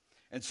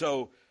 And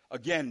so,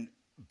 again,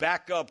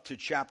 back up to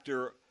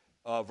chapter,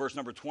 verse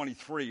number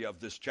 23 of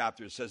this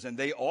chapter. It says, And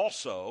they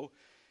also,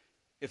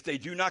 if they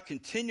do not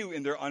continue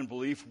in their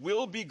unbelief,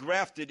 will be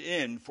grafted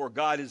in, for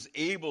God is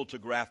able to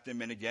graft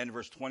them in again.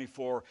 Verse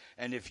 24,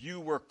 And if you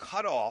were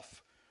cut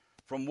off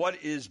from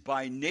what is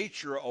by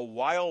nature a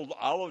wild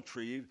olive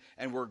tree,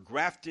 and were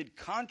grafted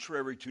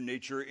contrary to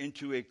nature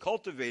into a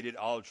cultivated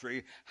olive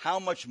tree, how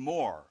much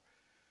more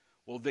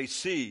will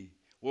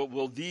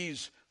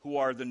these who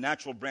are the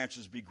natural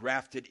branches be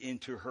grafted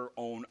into her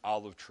own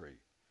olive tree?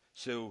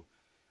 So,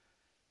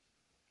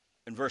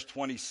 in verse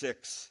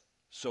 26,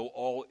 so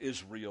all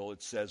Israel,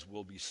 it says,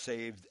 will be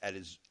saved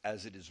as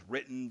it is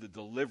written, the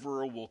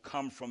deliverer will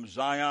come from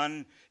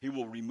Zion, he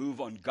will remove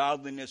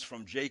ungodliness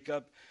from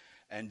Jacob,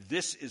 and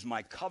this is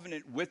my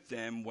covenant with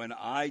them when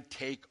I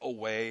take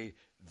away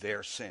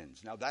their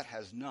sins. Now that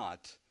has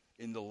not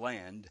in the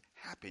land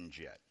happened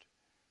yet.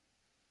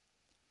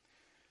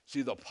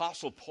 See, the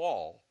Apostle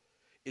Paul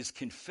is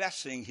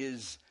confessing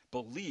his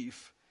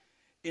belief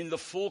in the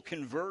full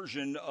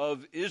conversion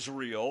of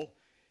Israel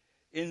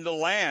in the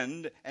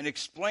land, and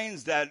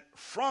explains that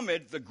from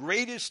it the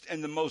greatest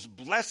and the most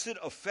blessed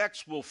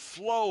effects will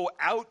flow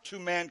out to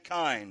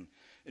mankind.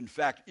 In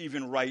fact,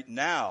 even right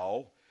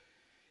now,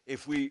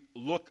 if we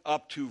look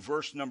up to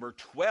verse number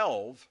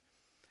 12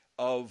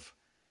 of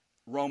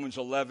Romans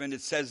 11,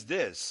 it says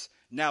this,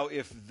 Now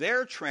if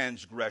their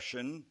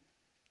transgression,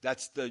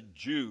 that's the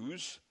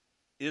Jews,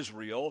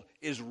 Israel,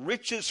 is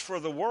riches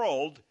for the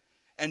world,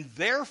 and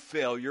their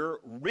failure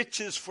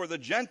riches for the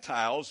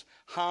Gentiles,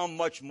 how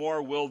much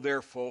more will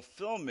their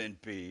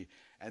fulfillment be?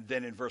 And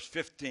then in verse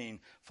 15,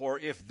 For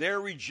if their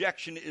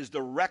rejection is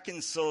the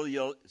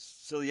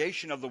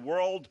reconciliation of the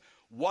world,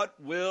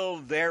 what will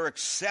their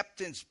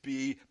acceptance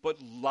be but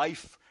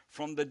life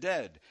from the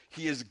dead?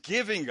 He is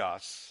giving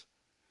us,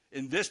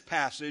 in this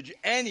passage,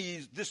 and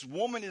this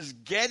woman is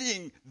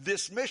getting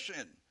this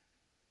mission,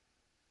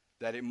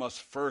 that it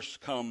must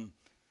first come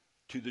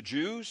to the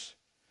Jews.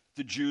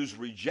 The Jews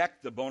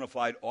reject the bona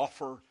fide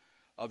offer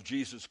of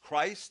Jesus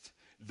Christ.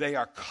 They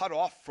are cut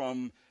off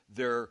from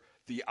the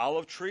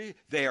olive tree.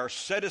 They are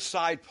set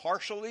aside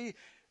partially.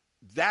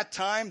 That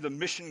time, the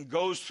mission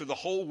goes to the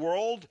whole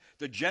world,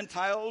 the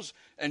Gentiles,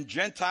 and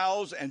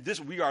this,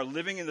 we are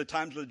living in the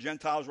times of the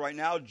Gentiles right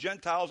now.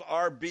 Gentiles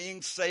are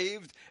being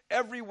saved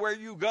everywhere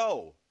you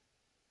go.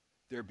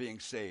 they're being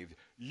saved.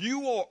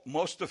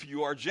 Most of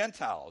you are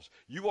Gentiles.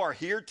 You are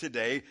here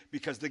today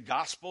because the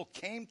gospel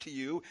came to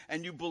you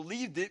and you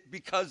believed it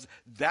because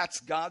that's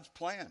God's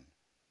plan.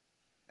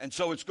 And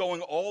so it's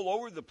going all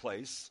over the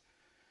place,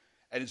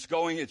 and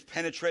it's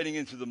penetrating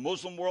into the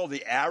Muslim world.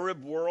 The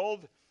Arab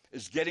world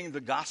is getting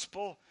the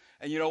gospel.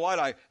 And you know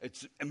what?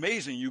 It's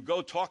amazing. You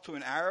go talk to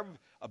an Arab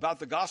about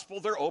the gospel,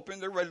 they're open,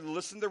 they're ready to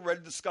listen, they're ready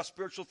to discuss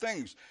spiritual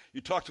things.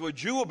 You talk to a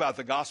Jew about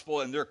the gospel,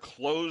 and they're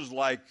closed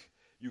like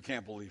you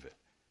can't believe it.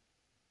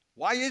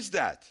 Why is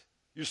that?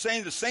 You're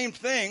saying the same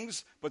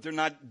things, but they're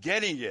not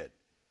getting it.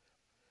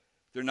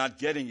 They're not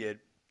getting it.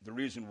 The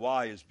reason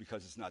why is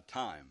because it's not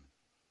time.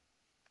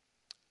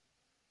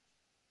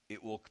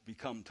 It will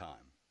become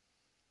time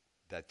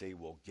that they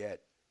will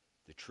get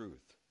the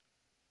truth.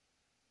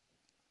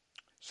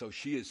 So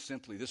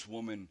this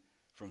woman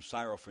from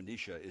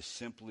Syrophoenicia is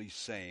simply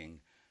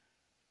saying,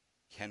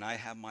 can I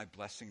have my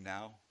blessing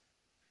now?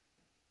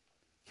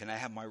 Can I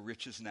have my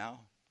riches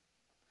now?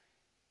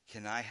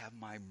 Can I have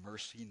my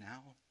mercy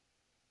now?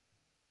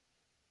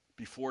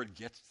 Before it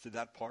gets to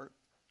that part.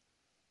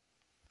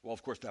 Well,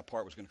 of course, that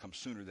part was going to come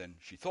sooner than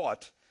she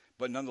thought,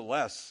 but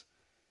nonetheless,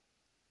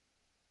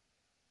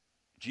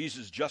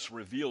 Jesus just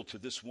revealed to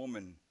this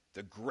woman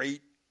the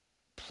great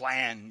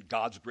plan,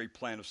 God's great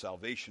plan of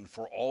salvation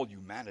for all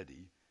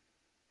humanity,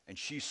 and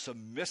she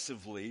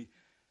submissively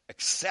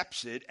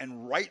accepts it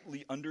and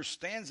rightly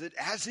understands it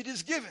as it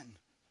is given.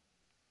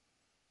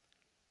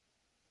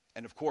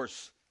 And of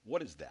course,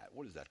 what is that?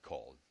 What is that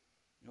called?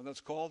 You know what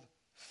that's called?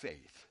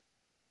 Faith.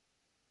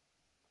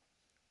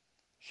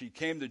 She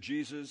came to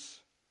Jesus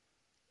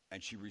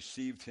and she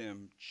received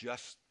him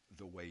just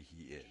the way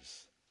he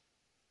is.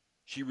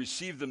 She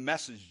received the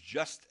message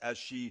just as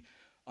she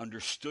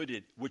understood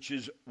it, which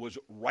was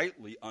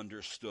rightly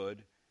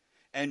understood.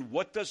 And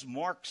what does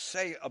Mark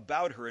say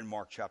about her in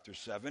Mark chapter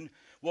 7?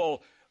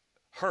 Well,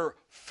 her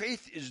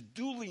faith is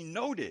duly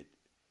noted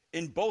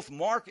in both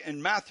Mark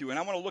and Matthew, and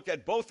I want to look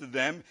at both of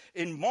them.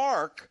 In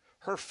Mark,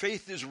 her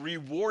faith is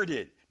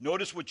rewarded.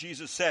 Notice what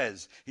Jesus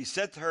says. He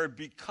said to her,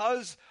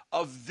 because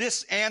of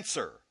this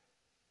answer.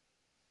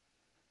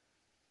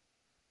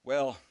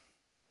 Well,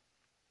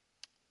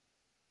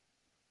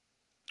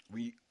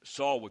 we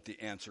saw what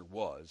the answer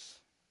was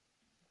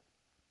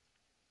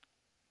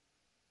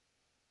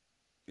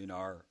in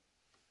our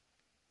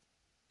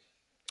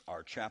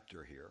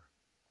chapter here.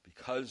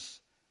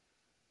 Because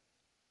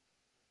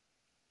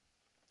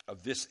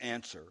of this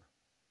answer.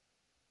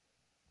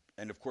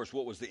 And of course,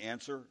 what was the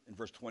answer? In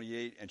verse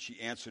 28, and she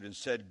answered and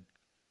said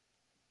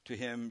to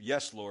him,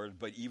 yes, Lord,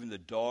 but even the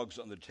dogs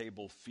on the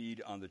table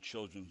feed on the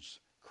children's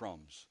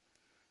crumbs.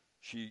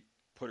 She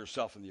put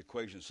herself in the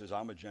equation and says,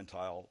 I'm a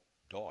Gentile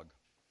dog.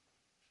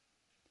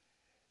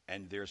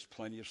 And there's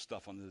plenty of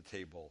stuff under the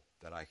table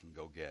that I can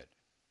go get.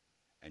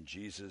 And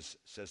Jesus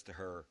says to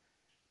her,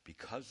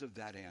 because of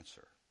that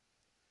answer,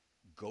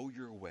 go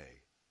your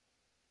way.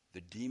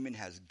 The demon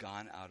has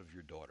gone out of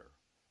your daughter.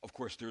 Of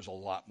course, there's a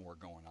lot more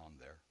going on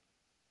there.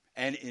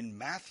 And in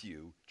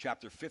Matthew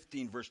chapter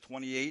 15, verse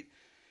 28,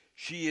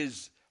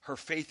 her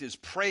faith is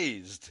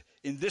praised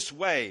in this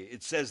way.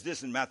 It says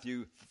this in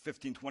Matthew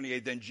 15,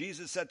 28. Then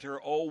Jesus said to her,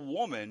 O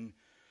woman,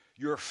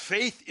 your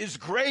faith is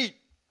great.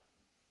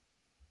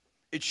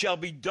 It shall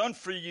be done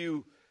for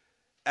you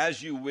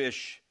as you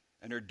wish.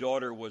 And her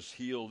daughter was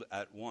healed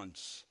at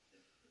once.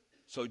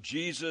 So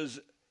Jesus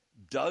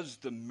does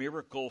the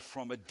miracle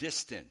from a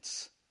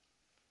distance.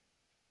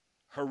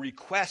 Her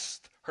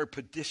request, her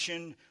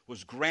petition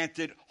was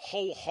granted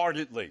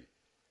wholeheartedly.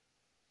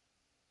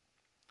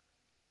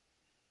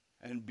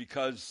 And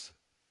because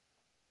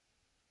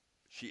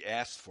she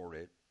asked for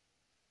it,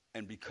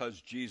 and because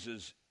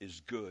Jesus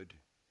is good,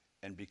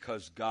 and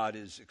because God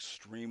is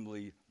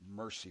extremely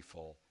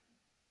merciful,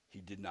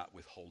 he did not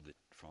withhold it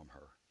from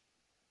her.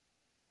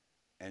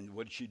 And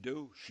what did she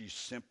do? She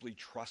simply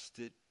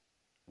trusted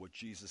what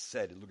Jesus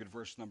said. Look at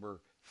verse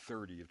number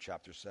 30 of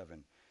chapter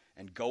 7.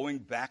 And going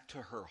back to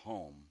her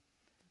home,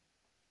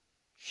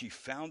 she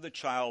found the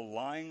child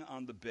lying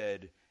on the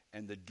bed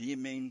and the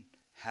demon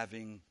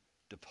having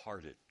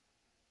departed.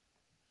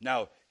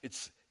 Now,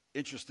 it's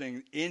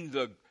interesting. In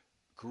the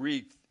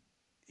Greek,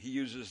 he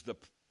uses the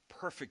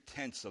perfect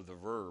tense of the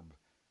verb,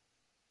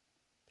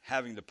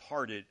 having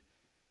departed,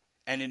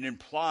 and it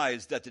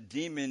implies that the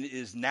demon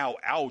is now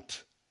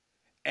out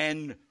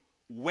and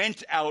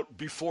went out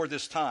before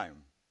this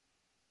time,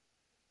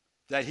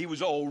 that he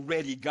was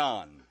already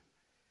gone.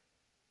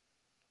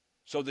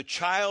 So the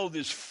child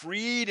is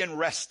freed and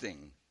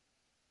resting,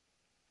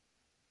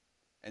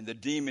 and the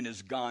demon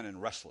is gone and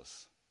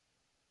restless.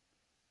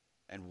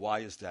 And why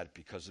is that?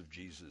 Because of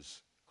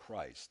Jesus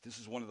Christ. This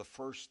is one of the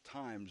first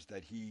times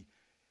that he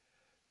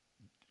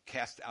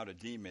cast out a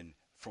demon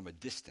from a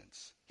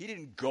distance. He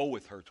didn't go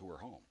with her to her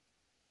home.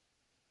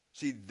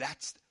 See,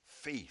 that's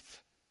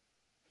faith.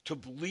 To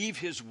believe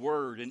his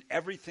word and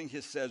everything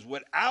he says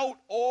without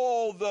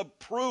all the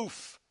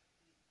proof.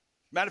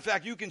 Matter of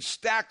fact, you can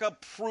stack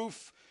up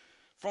proof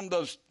from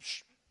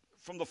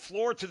the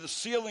floor to the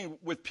ceiling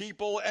with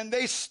people, and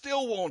they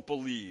still won't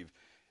believe.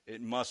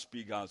 It must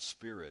be God's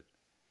Spirit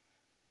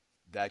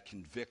that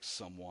convicts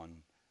someone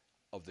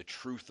of the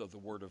truth of the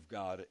Word of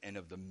God and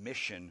of the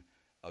mission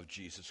of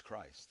Jesus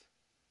Christ.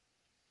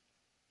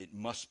 It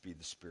must be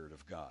the Spirit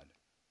of God.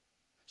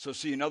 So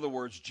see, in other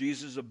words,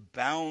 Jesus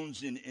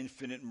abounds in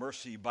infinite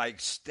mercy by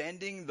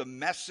extending the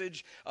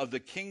message of the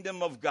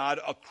kingdom of God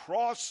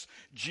across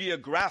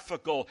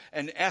geographical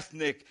and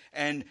ethnic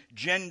and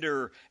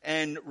gender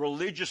and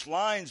religious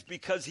lines,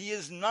 because he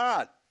is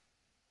not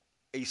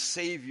a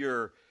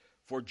savior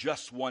for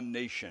just one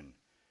nation.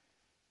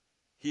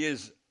 He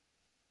is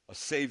a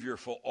savior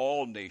for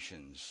all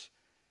nations.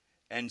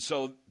 And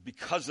so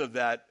because of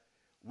that,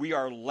 we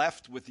are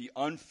left with the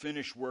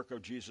unfinished work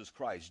of Jesus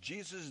Christ.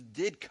 Jesus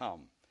did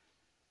come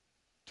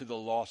to the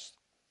lost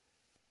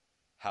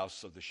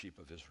house of the sheep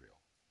of Israel,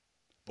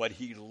 but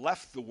he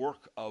left the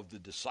work of the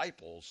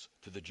disciples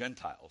to the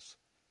Gentiles,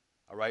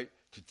 all right,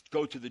 to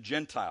go to the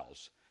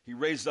Gentiles. He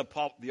raised up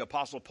the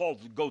Apostle Paul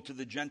to go to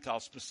the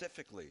Gentiles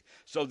specifically.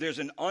 So there's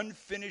an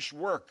unfinished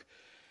work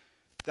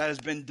that has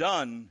been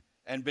done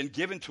and been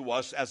given to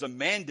us as a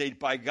mandate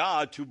by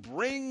God to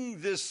bring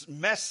this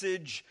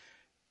message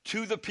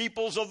to the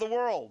peoples of the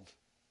world.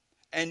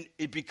 And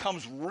it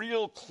becomes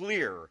real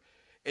clear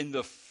in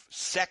the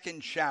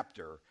second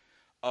chapter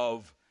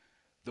of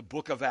the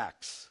book of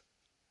Acts.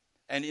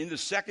 And in the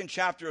second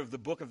chapter of the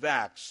book of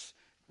Acts,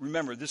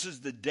 remember, this is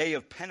the day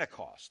of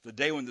Pentecost, the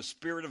day when the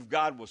Spirit of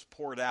God was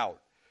poured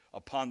out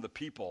upon the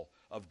people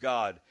of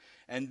God.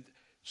 And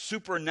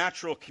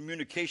supernatural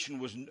communication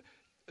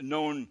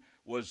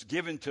was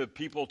given to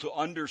people to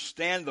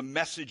understand the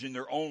message in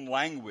their own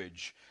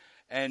language.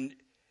 And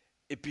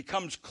it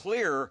becomes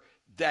clear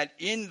that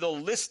in the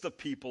list of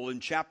people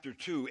in chapter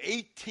 2,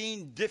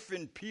 18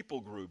 different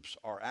people groups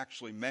are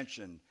actually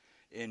mentioned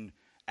in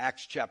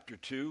Acts chapter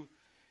 2,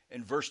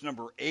 in verse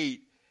number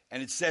 8.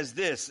 And it says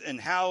this, and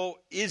how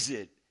is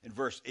it, in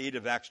verse 8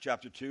 of Acts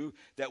chapter 2,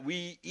 that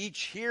we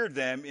each hear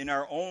them in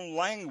our own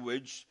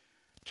language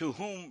to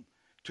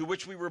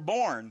which we were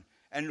born?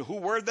 And who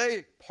were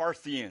they?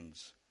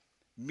 Parthians,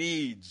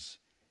 Medes,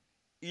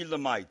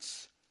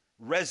 Elamites,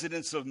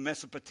 residents of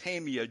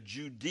Mesopotamia,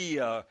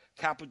 Judea,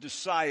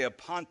 Cappadocia,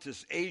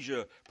 Pontus,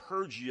 Asia,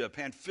 Persia,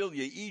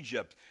 Pamphylia,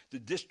 Egypt, the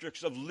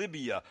districts of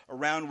Libya,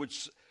 around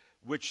which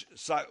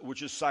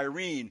is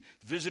Cyrene,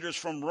 visitors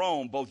from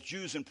Rome, both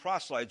Jews and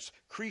proselytes,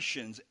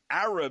 Cretians,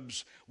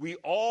 Arabs. We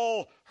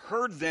all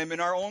heard them in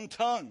our own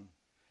tongue.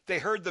 They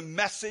heard the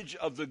message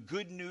of the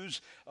good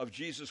news of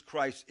Jesus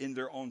Christ in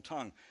their own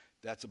tongue.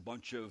 That's a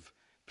bunch of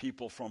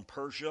people from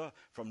Persia,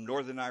 from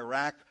northern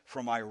Iraq,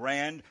 from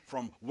Iran,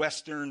 from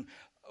west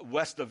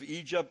of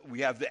Egypt.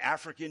 We have the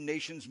African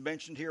nations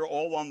mentioned here,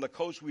 all on the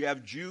coast. We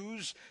have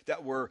Jews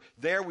that were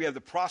there. We have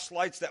the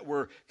proselytes that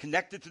were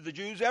connected to the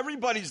Jews.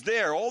 Everybody's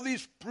there. All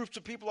these groups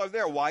of people are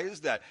there. Why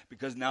is that?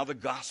 Because now the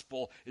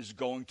gospel is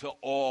going to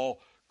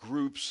all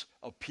groups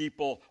of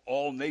people,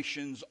 all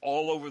nations,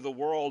 all over the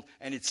world,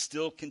 and it's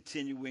still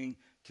continuing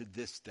to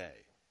this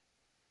day.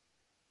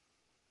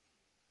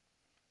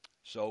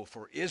 So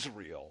for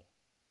Israel,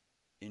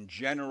 in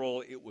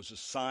general, it was a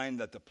sign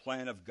that the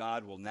plan of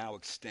God will now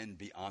extend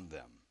beyond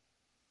them.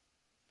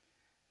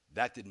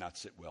 That did not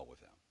sit well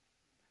with them.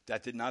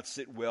 That did not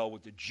sit well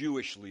with the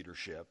Jewish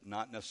leadership,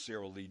 not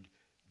necessarily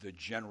the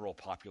general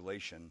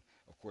population.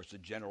 Of course, the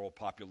general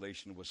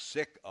population was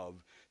sick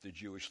of the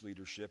Jewish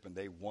leadership, and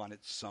they wanted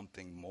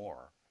something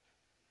more.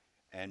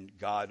 And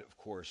God, of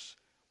course,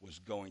 was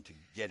going to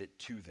get it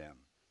to them.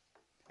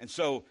 And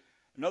so,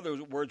 in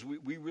other words,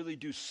 we really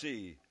do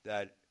see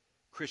that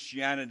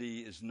Christianity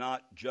is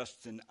not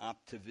just an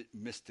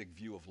optimistic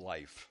view of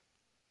life.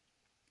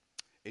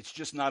 It's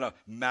just not a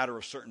matter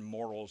of certain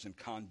morals and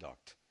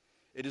conduct.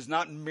 It is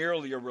not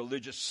merely a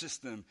religious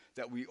system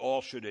that we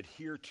all should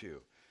adhere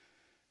to.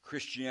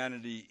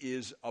 Christianity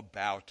is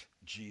about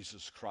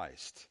Jesus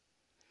Christ.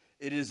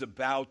 It is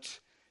about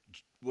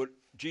what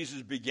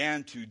Jesus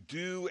began to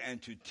do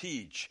and to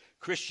teach.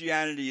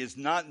 Christianity is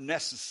not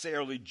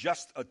necessarily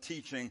just a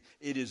teaching,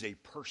 it is a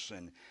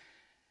person.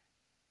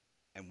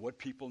 And what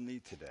people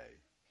need today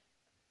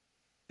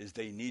is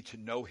they need to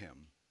know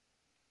him,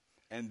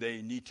 and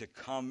they need to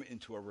come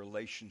into a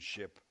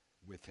relationship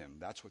with him.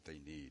 That's what they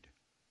need.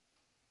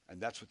 And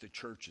that's what the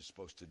church is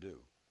supposed to do.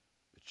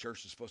 The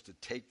church is supposed to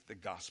take the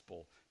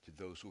gospel to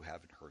those who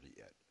haven't heard it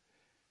yet.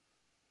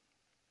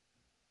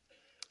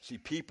 See,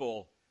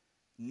 people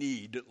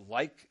need,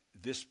 like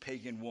this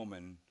pagan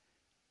woman,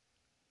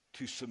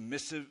 to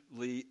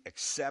submissively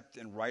accept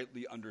and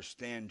rightly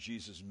understand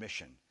Jesus'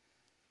 mission.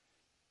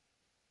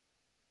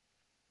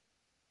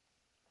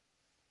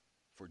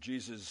 For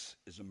Jesus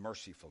is a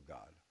merciful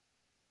God.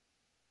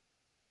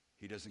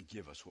 He doesn't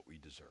give us what we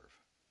deserve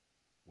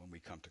when we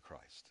come to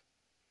Christ.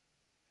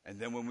 And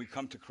then when we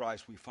come to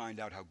Christ, we find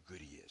out how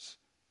good he is,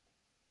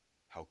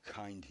 how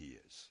kind he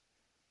is,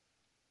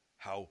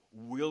 how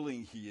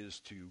willing he is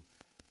to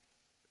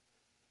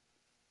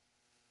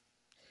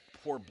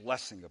pour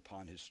blessing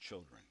upon his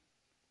children.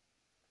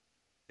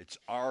 It's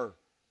our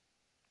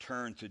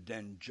turn to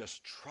then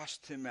just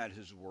trust him at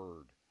his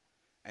word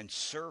and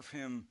serve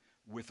him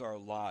with our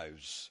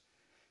lives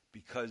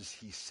because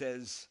he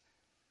says,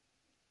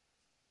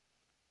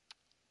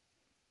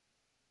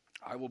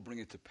 I will bring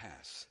it to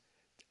pass.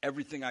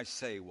 Everything I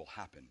say will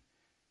happen.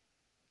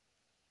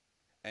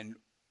 And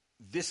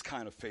this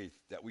kind of faith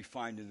that we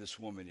find in this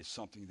woman is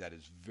something that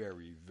is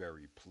very,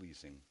 very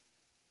pleasing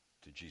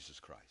to Jesus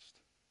Christ.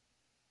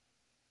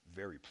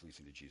 Very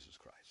pleasing to Jesus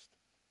Christ.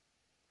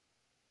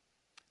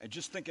 And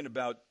just thinking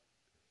about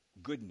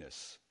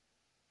goodness,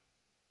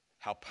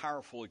 how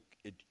powerful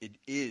it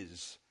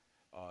is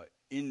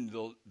in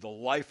the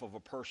life of a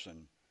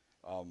person.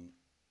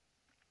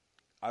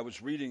 I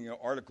was reading an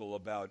article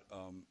about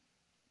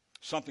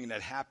something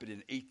that happened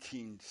in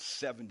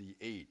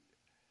 1878,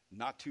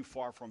 not too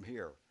far from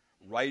here,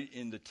 right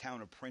in the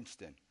town of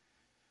Princeton.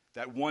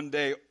 That one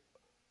day,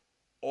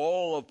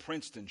 all of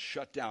Princeton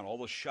shut down, all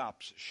the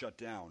shops shut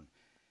down.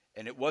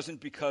 And it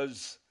wasn't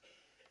because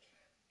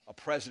a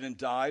president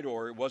died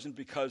or it wasn't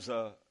because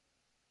a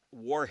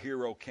war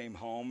hero came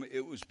home.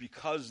 It was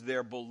because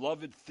their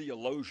beloved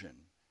theologian,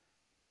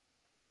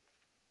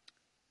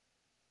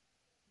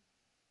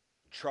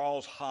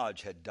 Charles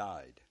Hodge, had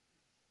died.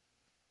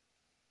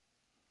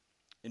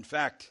 In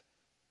fact,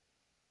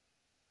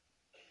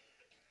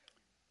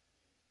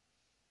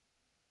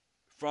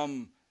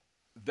 from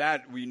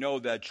that we know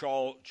that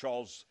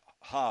Charles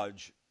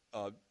Hodge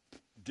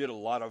did a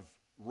lot of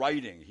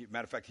writing.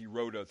 Matter of fact, he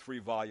wrote a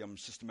 3-volume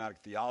systematic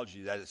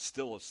theology that is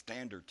still a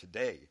standard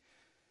today.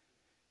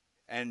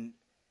 And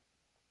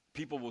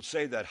people will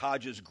say that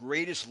Hodge's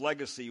greatest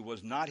legacy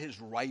was not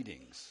his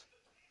writings,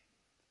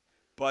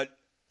 but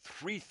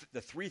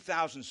the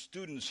 3,000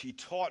 students he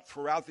taught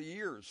throughout the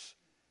years.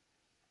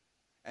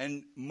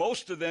 And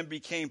most of them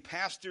became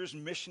pastors,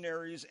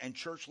 missionaries, and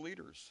church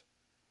leaders.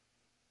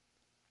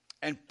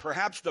 And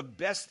perhaps the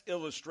best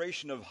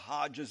illustration of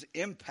Hodge's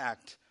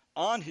impact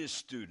on his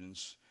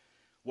students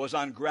was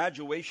on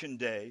graduation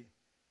day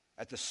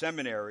at the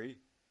seminary.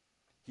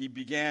 He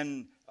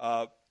began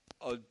a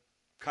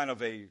kind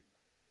of a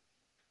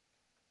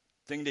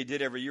thing they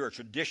did every year, a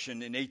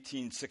tradition in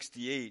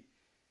 1868,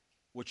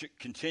 which it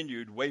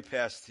continued way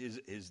past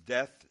his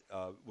death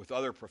with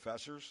other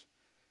professors.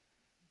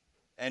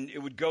 And it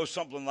would go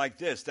something like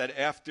this, that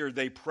after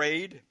they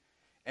prayed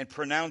and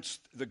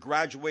pronounced the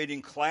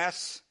graduating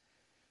class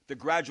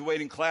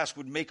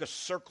would make a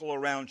circle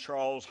around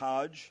Charles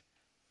Hodge.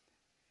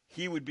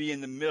 He would be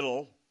in the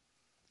middle,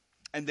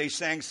 and they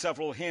sang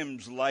several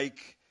hymns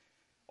like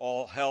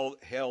All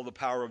Hail the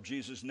Power of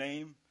Jesus'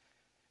 Name.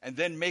 And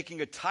then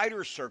making a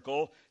tighter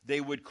circle, they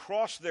would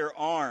cross their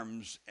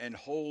arms and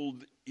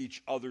hold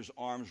each other's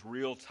arms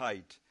real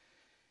tight.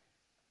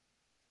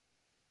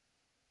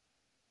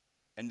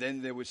 And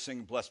then they would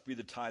sing, Blessed be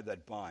the tie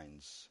that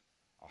binds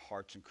our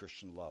hearts in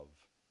Christian love,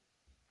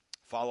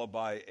 followed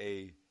by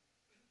a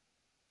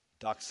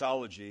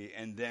doxology,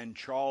 and then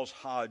Charles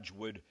Hodge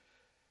would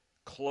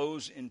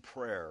close in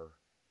prayer.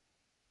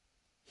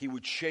 He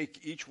would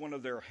shake each one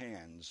of their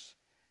hands,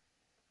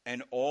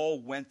 and all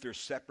went their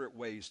separate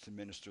ways to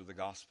minister the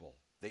gospel.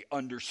 They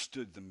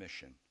understood the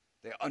mission.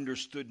 They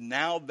understood,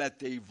 now that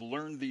they've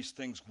learned these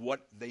things,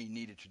 what they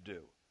needed to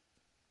do.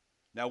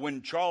 Now,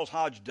 when Charles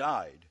Hodge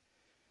died,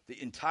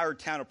 the entire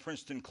town of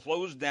Princeton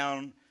closed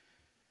down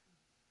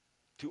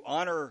to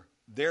honor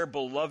their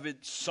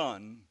beloved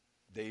son,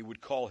 they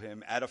would call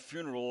him, at a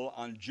funeral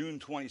on June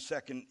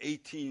 22nd,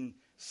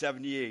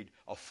 1878.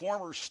 A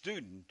former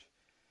student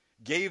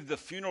gave the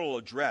funeral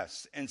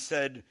address and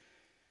said,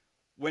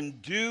 when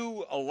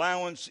due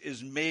allowance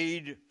is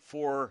made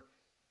for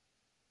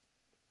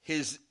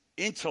his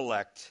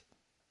intellect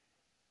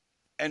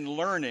and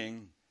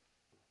learning,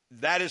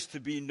 that is to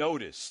be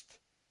noticed.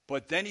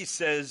 But then he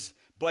says,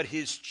 but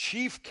his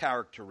chief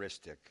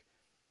characteristic,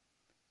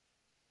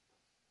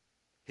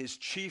 his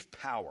chief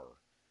power,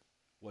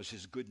 was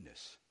his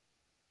goodness.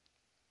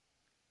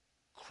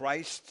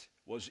 Christ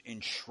was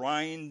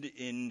enshrined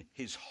in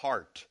his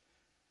heart.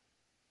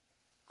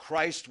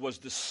 Christ was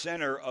the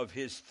center of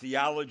his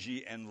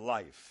theology and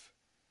life.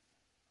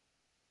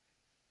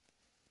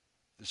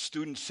 The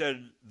student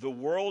said, the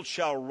world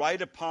shall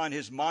write upon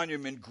his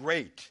monument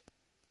great,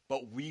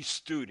 but we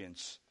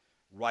students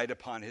write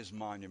upon his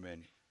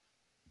monument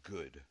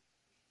good.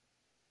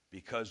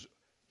 Because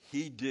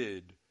he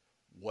did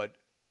what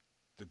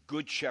the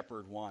good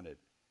shepherd wanted,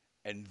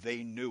 and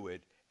they knew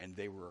it, and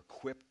they were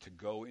equipped to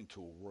go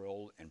into a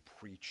world and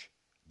preach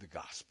the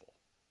gospel.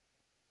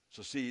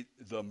 So see,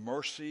 the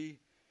mercy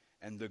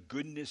and the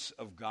goodness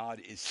of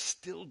God is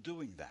still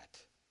doing that.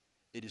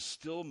 It is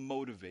still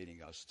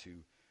motivating us to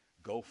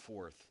go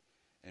forth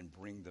and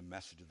bring the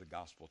message of the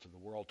gospel to the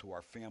world, to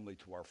our family,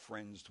 to our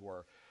friends, to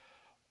our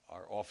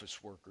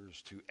office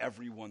workers, to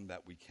everyone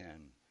that we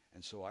can.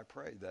 And so I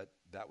pray that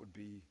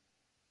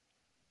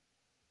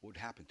would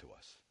happen to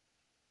us.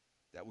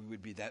 That we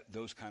would be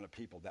those kind of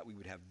people, that we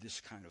would have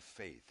this kind of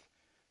faith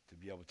to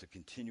be able to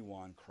continue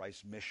on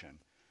Christ's mission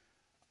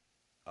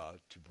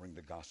to bring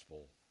the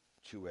gospel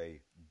to a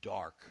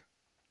dark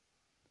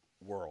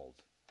world.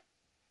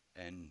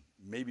 And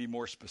maybe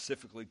more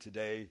specifically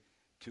today,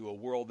 to a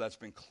world that's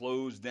been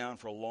closed down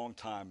for a long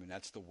time, and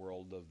that's the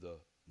world of the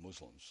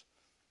Muslims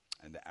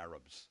and the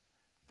Arabs.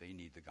 They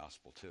need the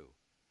gospel too.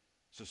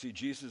 So see,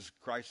 Jesus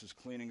Christ is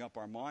cleaning up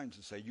our minds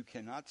to say you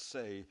cannot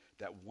say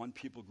that one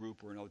people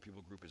group or another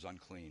people group is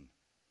unclean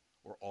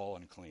or all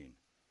unclean.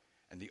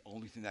 And the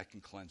only thing that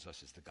can cleanse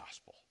us is the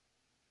gospel.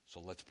 So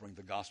let's bring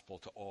the gospel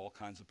to all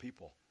kinds of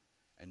people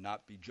and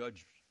not be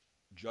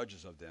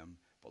judges of them,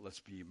 but let's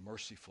be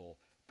merciful,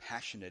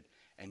 passionate,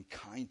 and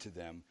kind to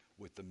them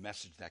with the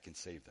message that can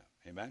save them.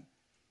 Amen?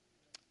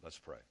 Let's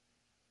pray.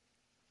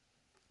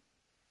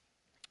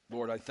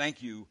 Lord, I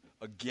thank you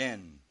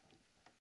again